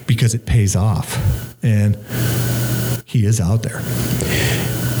 because it pays off. And he is out there.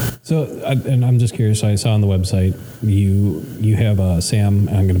 So, and I'm just curious, I saw on the website, you have Sam,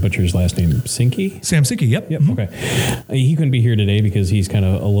 I'm going to butcher his last name, Sinke? Sam Sinke, yep. Okay. He couldn't be here today because he's kind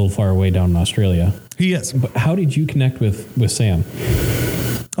of a little far away down in Australia. He is. But how did you connect with Sam?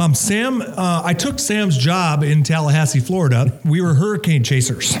 Sam, I took Sam's job in Tallahassee, Florida. We were hurricane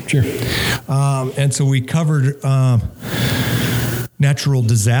chasers. Sure. And so we covered natural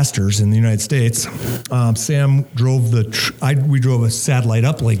disasters in the United States. Sam drove we drove a satellite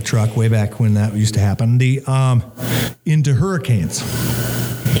uplink truck way back when that used to happen, into hurricanes.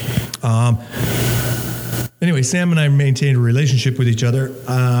 Anyway, Sam and I maintained a relationship with each other.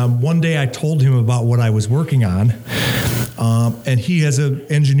 One day I told him about what I was working on, and he has an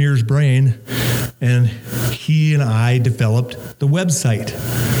engineer's brain, and he and I developed the website.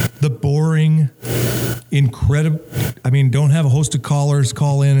 The boring, incredible, don't have a host of callers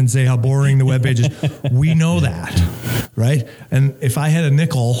call in and say how boring the web page is. We know that, right? And if I had a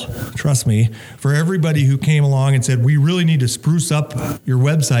nickel, trust me, for everybody who came along and said, we really need to spruce up your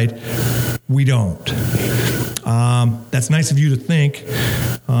website, we don't. That's nice of you to think,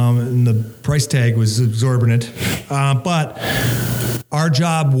 and the price tag was exorbitant, but our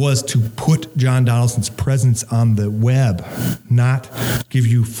job was to put John Donaldson's presence on the web, not give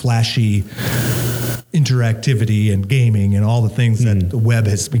you flashy interactivity and gaming and all the things that the web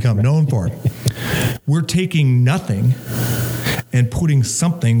has become known for. We're taking nothing and putting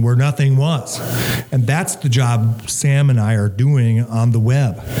something where nothing was. And that's the job Sam and I are doing on the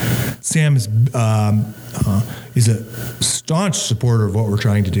web. Sam is a staunch supporter of what we're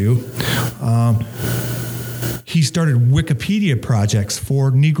trying to do. He started Wikipedia projects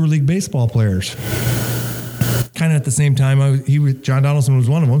for Negro League baseball players. kind of at the same time, John Donaldson was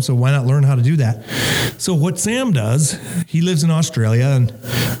one of them, so why not learn how to do that? So what Sam does, he lives in Australia and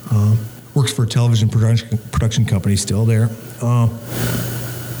works for a television production company still there.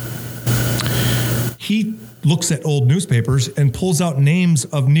 He looks at old newspapers and pulls out names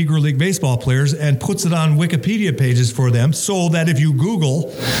of Negro League baseball players and puts it on Wikipedia pages for them so that if you Google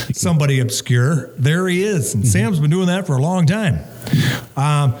somebody obscure, there he is. And Sam's been doing that for a long time.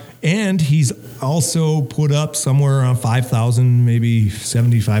 And he's also put up somewhere around 5,000, maybe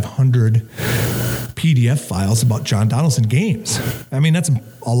 7,500 PDF files about John Donaldson games. I mean, that's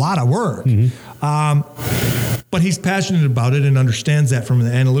a lot of work. But he's passionate about it and understands that from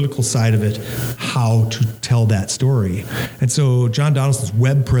the analytical side of it, how to tell that story. And so John Donaldson's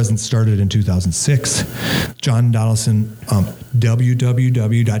web presence started in 2006. John Donaldson,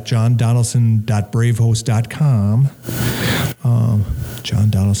 www.johndonaldson.bravehost.com.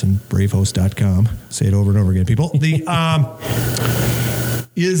 JohnDonaldsonBravehost.com. Say it over and over again, people. The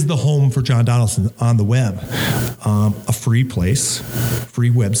is the home for John Donaldson on the web. A free place,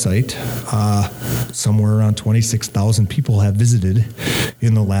 free website. Somewhere around 26,000 people have visited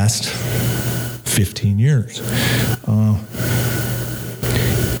in the last 15 years.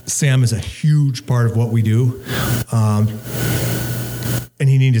 Sam is a huge part of what we do. And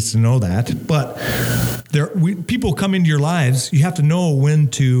he needs to know that. But people come into your lives, you have to know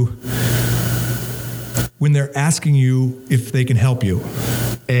when they're asking you if they can help you.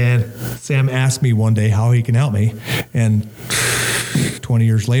 And Sam asked me one day how he can help me. And 20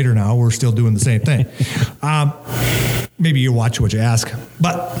 years later now, we're still doing the same thing. Maybe you watch what you ask.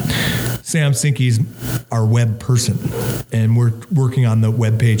 But Sam Sinke's our web person. And we're working on the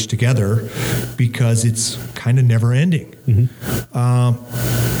web page together because it's kind of never ending.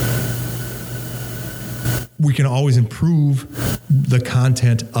 We can always improve the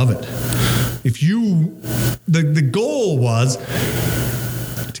content of it. The goal was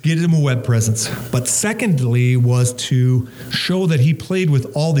to get him a web presence, but secondly was to show that he played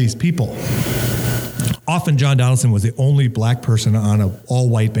with all these people. Often John Donaldson was the only black person on an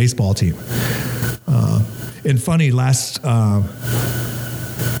all-white baseball team. And funny,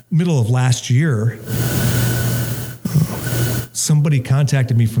 middle of last year, somebody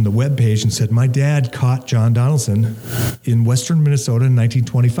contacted me from the webpage and said, my dad caught John Donaldson in western Minnesota in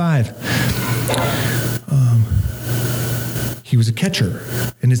 1925. He was a catcher,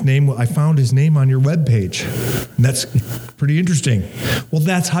 and I found his name on your webpage. And that's pretty interesting. Well,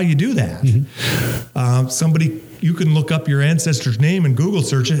 that's how you do that. You can look up your ancestor's name and Google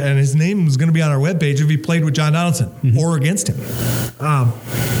search it, and his name is going to be on our webpage if he played with John Donaldson or against him.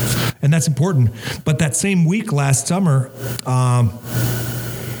 And that's important. But that same week last summer, I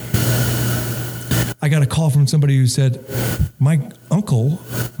got a call from somebody who said, my uncle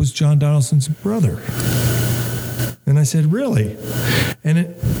was John Donaldson's brother. And I said, really?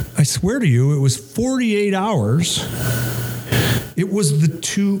 And I swear to you, it was 48 hours. It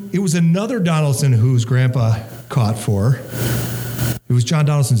was another Donaldson whose grandpa caught for. It was John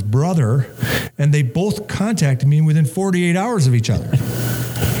Donaldson's brother. And they both contacted me within 48 hours of each other.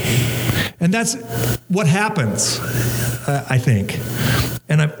 And that's what happens, I think.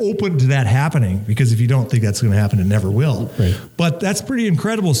 And I'm open to that happening because if you don't think that's going to happen, it never will. Right. But that's a pretty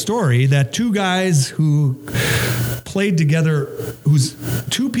incredible story that two guys who played together,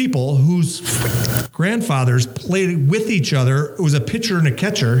 two people whose grandfathers played with each other. It was a pitcher and a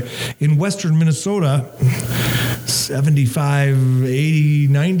catcher in western Minnesota 75, 80,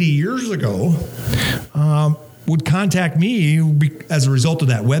 90 years ago. Would contact me as a result of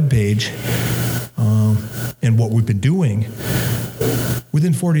that webpage and what we've been doing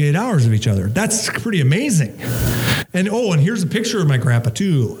within 48 hours of each other. That's pretty amazing. And here's a picture of my grandpa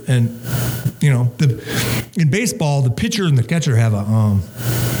too. And in baseball, the pitcher and the catcher have a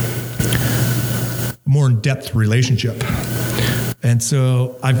more in-depth relationship. And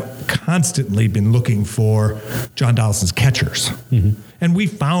so I've constantly been looking for John Donaldson's catchers. And we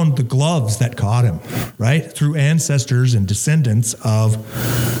found the gloves that caught him, right? Through ancestors and descendants of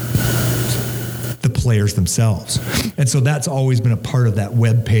the players themselves. And so that's always been a part of that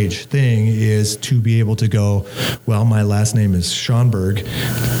web page thing, is to be able to go, well, my last name is Schonberg,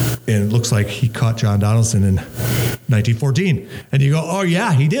 and it looks like he caught John Donaldson in 1914. And you go, oh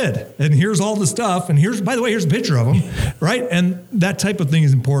yeah, he did. And here's all the stuff. And by the way, here's a picture of him, right? And that type of thing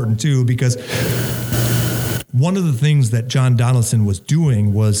is important too, because one of the things that John Donaldson was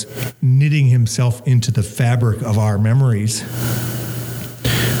doing was knitting himself into the fabric of our memories,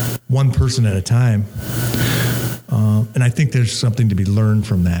 one person at a time. And I think there's something to be learned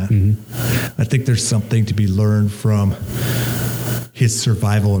from that. I think there's something to be learned from his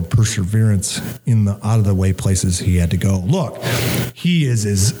survival and perseverance in the out of the way places he had to go. Look, he is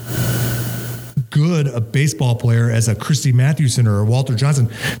as good a baseball player as a Christy Mathewson or a Walter Johnson.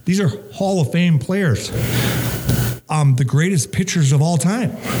 These are Hall of Fame players, the greatest pitchers of all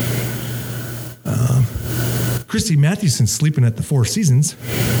time. Christy Mathewson sleeping at the Four Seasons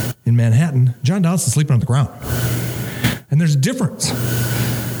in Manhattan. John Donaldson sleeping on the ground. And there's a difference.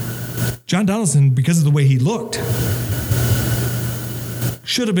 John Donaldson, because of the way he looked,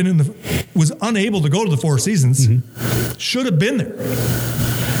 should have been was unable to go to the Four Seasons, should have been there.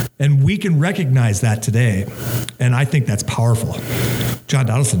 And we can recognize that today. And I think that's powerful. John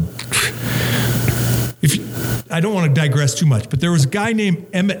Donaldson, I don't want to digress too much, but there was a guy named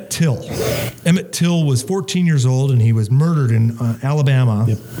Emmett Till. Emmett Till was 14 years old, and he was murdered in Alabama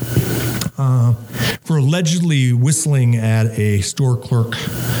for allegedly whistling at a store clerk.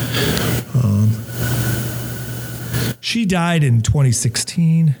 She died in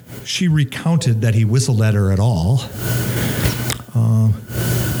 2016. She recounted that he whistled at her at all.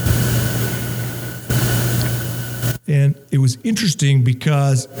 And it was interesting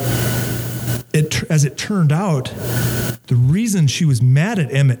because as it turned out, the reason she was mad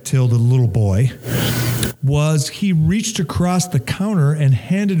at Emmett Till, the little boy, was he reached across the counter and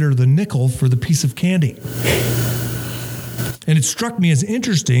handed her the nickel for the piece of candy. And it struck me as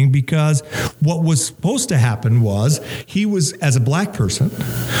interesting because what was supposed to happen was he was, as a black person,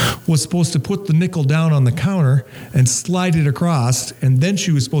 was supposed to put the nickel down on the counter and slide it across, and then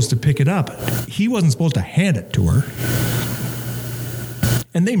she was supposed to pick it up. He wasn't supposed to hand it to her.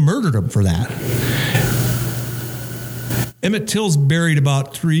 And they murdered him for that. Emmett Till's buried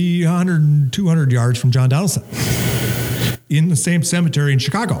about 300, 200 yards from John Donaldson in the same cemetery in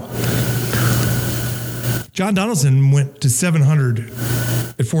Chicago. John Donaldson went to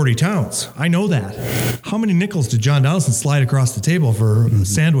 740 towns. I know that. How many nickels did John Donaldson slide across the table for a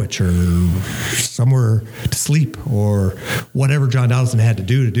sandwich or somewhere to sleep or whatever John Donaldson had to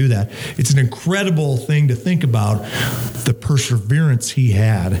do that? It's an incredible thing to think about, the perseverance he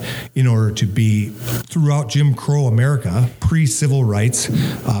had in order to be throughout Jim Crow America, pre-civil rights,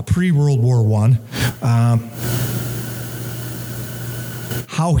 pre-World War I.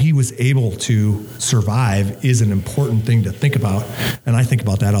 How he was able to survive is an important thing to think about, and I think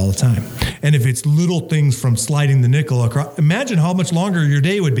about that all the time. And if it's little things from sliding the nickel across, imagine how much longer your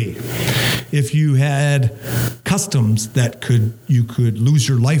day would be if you had customs that you could lose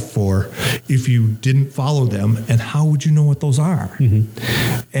your life for if you didn't follow them, and how would you know what those are?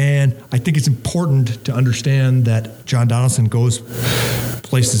 And I think it's important to understand that John Donaldson goes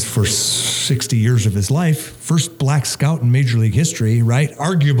places for 60 years of his life. First black scout in Major League history, right?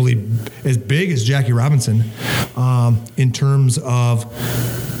 Arguably as big as Jackie Robinson in terms of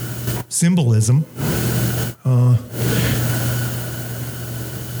symbolism.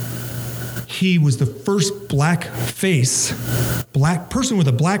 He was the first black person with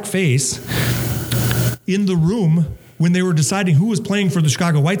a black face in the room when they were deciding who was playing for the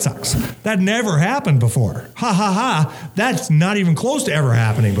Chicago White Sox. That never happened before. Ha, ha, ha. That's not even close to ever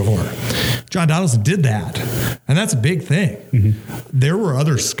happening before. John Donaldson did that, and that's a big thing. There were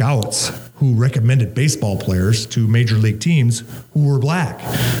other scouts who recommended baseball players to major league teams who were black,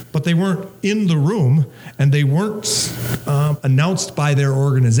 but they weren't in the room, and they weren't announced by their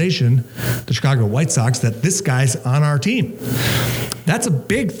organization, the Chicago White Sox, that this guy's on our team. That's a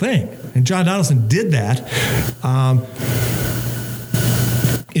big thing, and John Donaldson did that.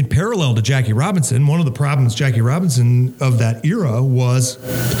 In parallel to Jackie Robinson, one of the problems Jackie Robinson of that era was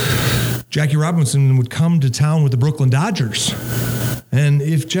Jackie Robinson would come to town with the Brooklyn Dodgers. And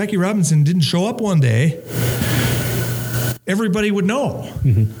if Jackie Robinson didn't show up one day, everybody would know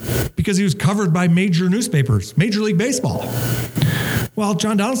because he was covered by major newspapers, Major League Baseball. Well,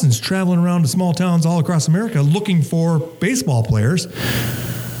 John Donaldson's traveling around to small towns all across America looking for baseball players.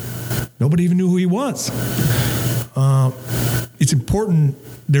 Nobody even knew who he was. It's important.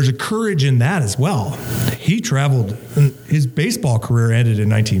 There's a courage in that as well. He traveled, his baseball career ended in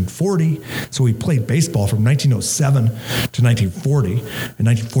 1940, so he played baseball from 1907 to 1940. In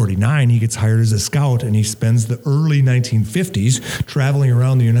 1949, he gets hired as a scout, and he spends the early 1950s traveling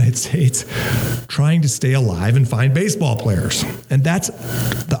around the United States trying to stay alive and find baseball players. And that's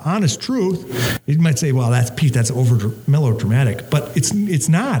the honest truth. You might say, well, that's over melodramatic, but it's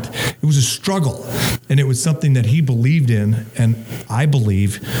not. It was a struggle, and it was something that he believed in, and I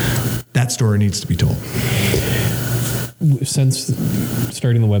believe that story needs to be told. since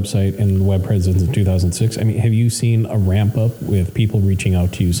starting the website and the web presence in 2006, I mean, have you seen a ramp up with people reaching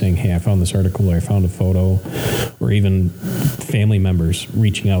out to you saying, hey, I found this article, or I found a photo, or even family members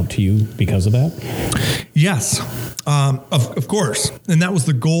reaching out to you because of that? Yes, of course. And that was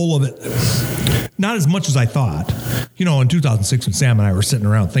the goal of it. Not as much as I thought. You know, in 2006, when Sam and I were sitting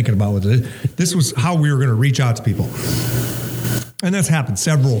around thinking about it, this was how we were going to reach out to people. And that's happened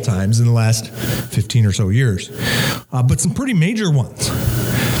several times in the last 15 or so years. But some pretty major ones.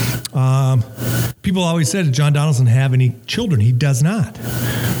 People always said, did John Donaldson have any children? He does not.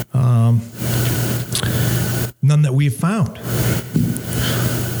 None that we've found.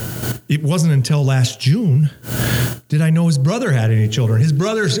 It wasn't until last June did I know his brother had any children. His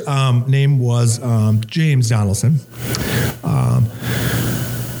brother's name was James Donaldson.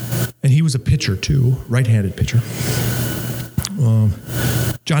 And he was a pitcher too, right-handed pitcher.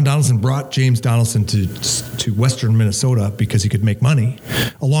 John Donaldson brought James Donaldson to Western Minnesota because he could make money,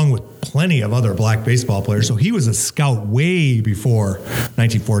 along with plenty of other black baseball players. So he was a scout way before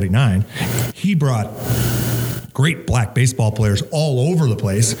 1949. He brought great black baseball players all over the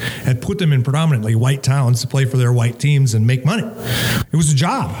place and put them in predominantly white towns to play for their white teams and make money. It was a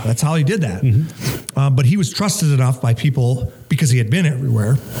job. That's how he did that. Mm-hmm. But he was trusted enough by people because he had been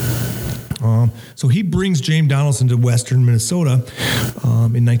everywhere. So he brings James Donaldson to Western Minnesota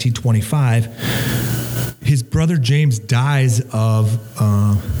in 1925. His brother James dies of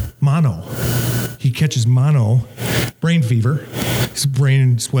mono. He catches mono, brain fever. His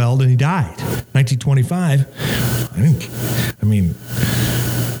brain swelled and he died. 1925. I mean,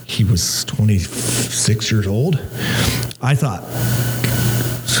 he was 26 years old. I thought,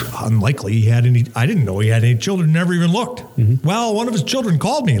 unlikely he had any. I didn't know he had any children, never even looked. Mm-hmm. Well, one of his children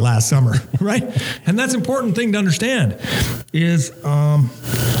called me last summer, right? And that's an important thing to understand is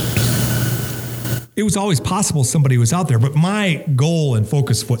it was always possible somebody was out there, but my goal and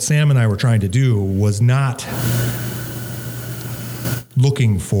focus, what Sam and I were trying to do, was not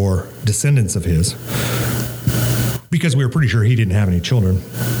looking for descendants of his, because we were pretty sure he didn't have any children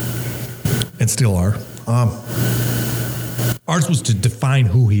and still are. Ours was to define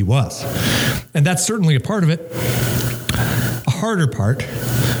who he was. And that's certainly a part of it. A harder part,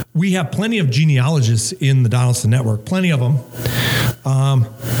 we have plenty of genealogists in the Donaldson Network, plenty of them.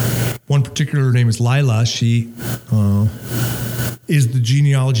 One particular name is Lila. She is the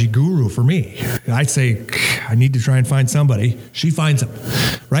genealogy guru for me. I say, I need to try and find somebody. She finds them,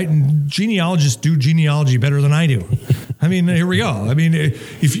 right? And genealogists do genealogy better than I do. I mean, here we go. I mean,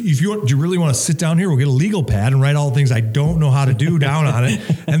 if you really want to sit down here, we'll get a legal pad and write all the things I don't know how to do down on it,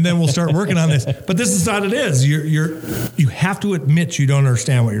 and then we'll start working on this. But this is what it is. You have to admit you don't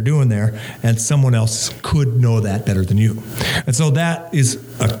understand what you're doing there, and someone else could know that better than you. And so that is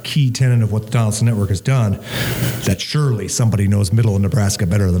a key tenet of what the Donaldson Network has done, that surely somebody knows middle of Nebraska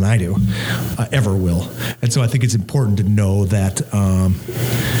better than I do, ever will. And so I think it's important to know that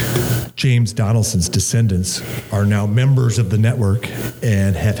James Donaldson's descendants are now members of the network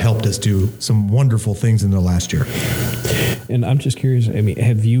and have helped us do some wonderful things in the last year. And I'm just curious, I mean,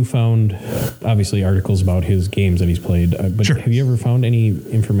 have you found, obviously, articles about his games that he's played, but Sure. Have you ever found any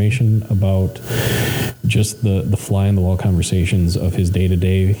information about just the fly-on-the-wall conversations of his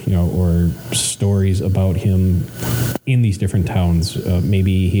day-to-day, or stories about him in these different towns?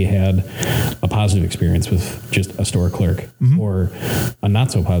 Maybe he had a positive experience with just a store clerk, mm-hmm. or a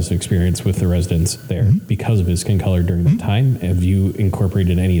not-so-positive experience with the residents there, mm-hmm. because of his skin color during that time. Have you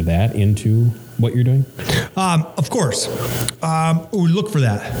incorporated any of that into what you're doing? Of course. We look for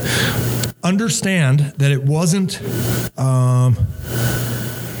that. Understand that it wasn't,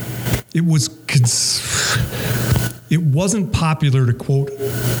 it wasn't popular to quote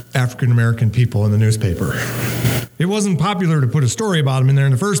African American people in the newspaper. It wasn't popular to put a story about them in there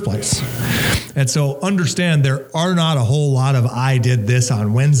in the first place. And so understand there are not a whole lot of I did this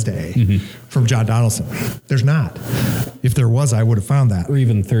on Wednesday mm-hmm. from John Donaldson. There's not. If there was, I would have found that. Or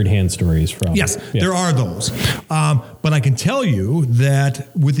even third-hand stories from. Yes, there are those. But I can tell you that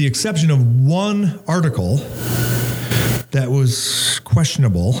with the exception of one article that was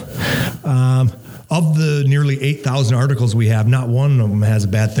questionable, of the nearly 8,000 articles we have, not one of them has a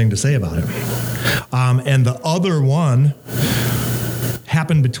bad thing to say about him. And the other one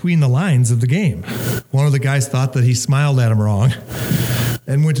happened between the lines of the game. One of the guys thought that he smiled at him wrong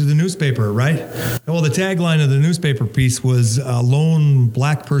and went to the newspaper, right? Well, the tagline of the newspaper piece was, a lone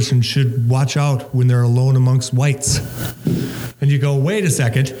black person should watch out when they're alone amongst whites. And you go, wait a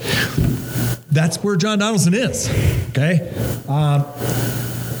second. That's where John Donaldson is, okay?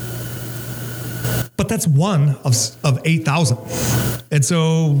 But that's one of 8,000. And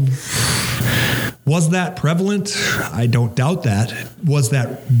so Was that prevalent? I don't doubt that. Was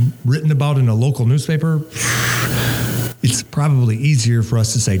that written about in a local newspaper? It's probably easier for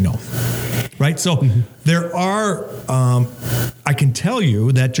us to say no. Right? So there are, I can tell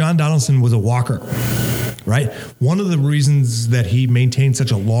you that John Donaldson was a walker. Right? One of the reasons that he maintained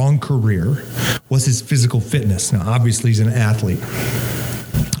such a long career was his physical fitness. Now, obviously, he's an athlete.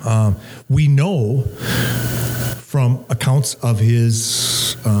 We know from accounts of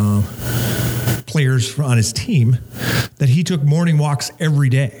his players on his team that he took morning walks every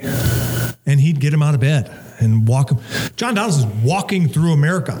day, and he'd get him out of bed and walk him. John Donaldson's walking through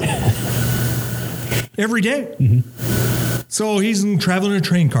America every day. So he's traveling in a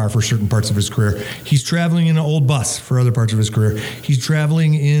train car for certain parts of his career. He's traveling in an old bus for other parts of his career. He's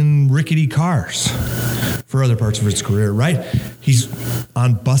traveling in rickety cars for other parts of his career, right? He's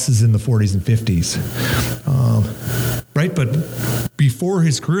on buses in the 40s and 50s, right? But before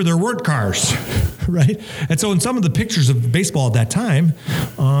his career, there weren't cars, right? And so in some of the pictures of baseball at that time,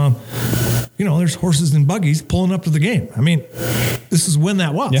 there's horses and buggies pulling up to the game. I mean, this is when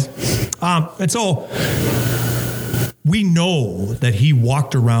that was. Yeah. And so we know that he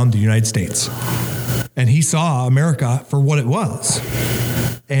walked around the United States and he saw America for what it was.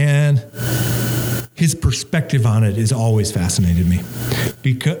 And his perspective on it has always fascinated me.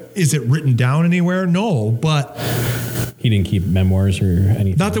 Because is it written down anywhere? No, but he didn't keep memoirs or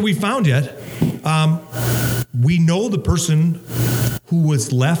anything. Not that we found yet. We know the person who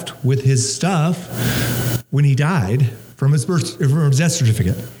was left with his stuff when he died from his death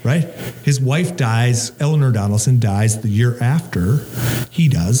certificate, right? His wife dies, Eleanor Donaldson dies the year after he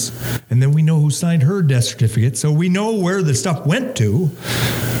does. And then we know who signed her death certificate. So we know where the stuff went to.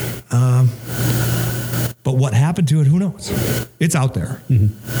 But what happened to it, who knows? It's out there.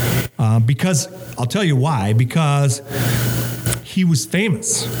 Because I'll tell you why. Because he was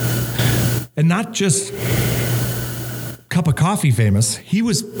famous. And not just cup of coffee famous. He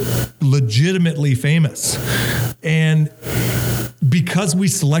was legitimately famous. And because we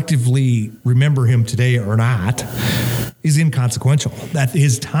selectively remember him today or not is inconsequential. At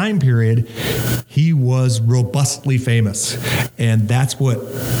his time period, he was robustly famous. And that's what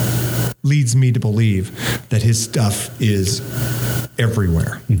leads me to believe that his stuff is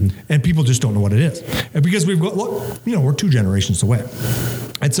everywhere. And people just don't know what it is. And because we've got, we're 2 generations away.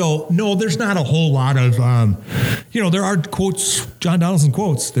 And so, no, there's not a whole lot of, there are quotes, John Donaldson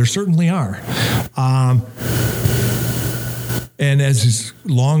quotes. There certainly are. And as his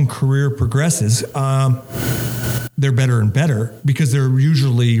long career progresses, they're better and better because they're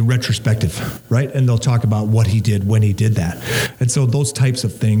usually retrospective, right? And they'll talk about what he did when he did that. And so those types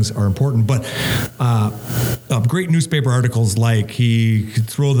of things are important. But great newspaper articles like he could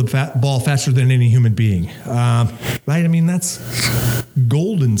throw the ball faster than any human being, right? I mean, that's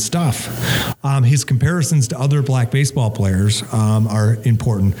golden stuff. His comparisons to other black baseball players are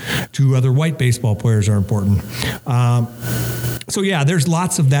important. To other white baseball players are important. So yeah, there's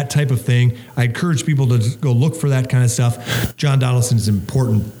lots of that type of thing. I encourage people to go look for that kind of stuff. John Donaldson is an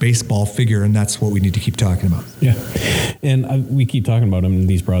important baseball figure, and that's what we need to keep talking about. Yeah, and we keep talking about him in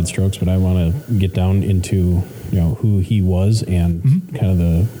these broad strokes, but I want to get down into who he was and kind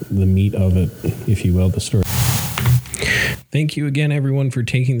of the meat of it, if you will, the story. Thank you again, everyone, for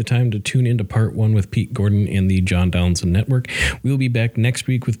taking the time to tune into part 1 with Pete Gordon and the John Donaldson Network. We'll be back next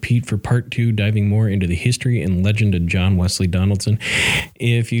week with Pete for part 2, diving more into the history and legend of John Wesley Donaldson.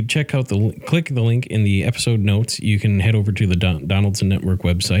 If you click the link in the episode notes, you can head over to the Donaldson Network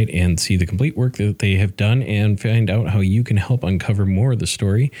website and see the complete work that they have done and find out how you can help uncover more of the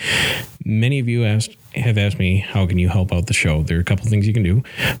story. Many of you have asked me, how can you help out the show? There are a couple things you can do.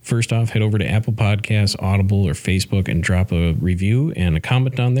 First off, head over to Apple Podcasts, Audible, or Facebook and drop a review and a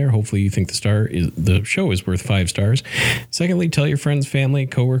comment on there. Hopefully you think the show is worth 5 stars. Secondly, tell your friends, family,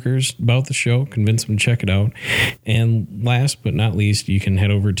 coworkers about the show. Convince them to check it out. And last but not least, you can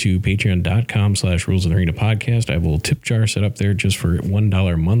head over to patreon.com/Rules of the Arena podcast. I have a little tip jar set up there just for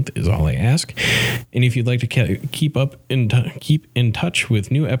 $1 a month is all I ask. And if you'd like to keep in touch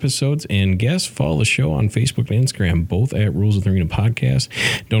with new episodes and guests, follow the show on Facebook and Instagram, both at Rules of the Arena Podcast.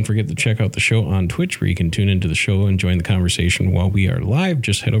 Don't forget to check out the show on Twitch, where you can tune into the show and join the conversation while we are live.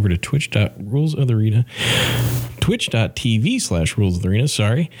 Just head over to twitch.tv/Rules of the Arena.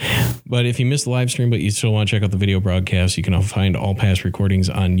 Sorry. But if you missed the live stream, but you still want to check out the video broadcast, you can find all past recordings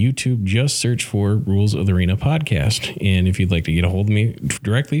on YouTube. Just search for Rules of the Arena Podcast. And if you'd like to get a hold of me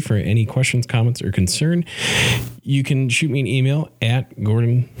directly for any questions, comments, or concern, you can shoot me an email at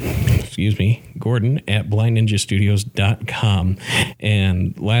Gordon at blindninjastudios.com.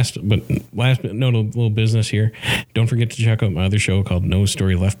 And last but no little business here. Don't forget to check out my other show called No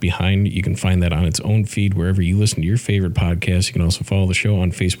Story Left Behind. You can find that on its own feed wherever you listen to your favorite podcast. You can also follow the show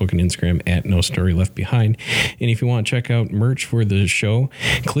on Facebook and Instagram at No Story Left Behind. And if you want to check out merch for the show,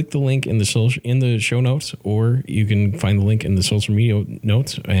 click the link in the show notes, or you can find the link in the social media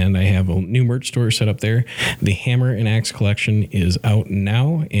notes. And I have a new merch store set up there. The Hammer and Axe collection is out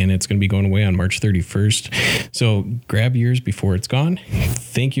now, and it's going to be going away on March 31st. So grab yours before it's gone.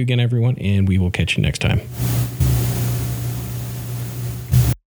 Thank you again, everyone, and we will catch you next time.